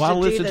much Well, I to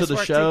listen do this to the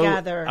work show.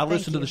 together. I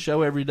listen to the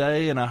show every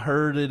day, and I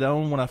heard it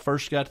on when I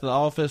first got to the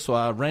office. So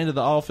I ran to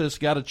the office,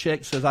 got a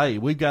check, says, "Hey,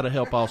 we've got to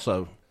help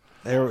also."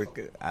 There we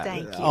go.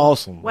 Thank you.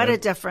 Awesome. What a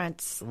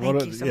difference.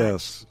 Thank you so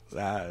much.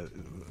 Yes.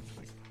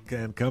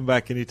 Can come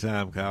back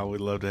anytime, Kyle.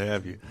 We'd love to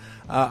have you.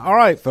 All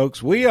right, folks.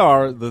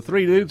 The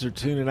three dudes are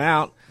tuning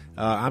out.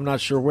 I'm not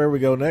sure where we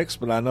go next,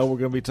 but I know we're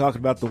going to be talking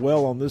about the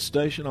well on this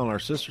station, on our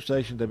sister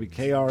station,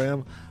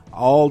 WKRM,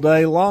 all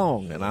day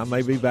long. And I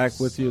may be back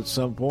with you at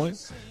some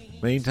point.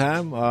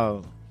 Meantime,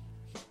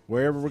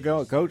 wherever we're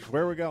going, Coach,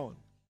 where are we going?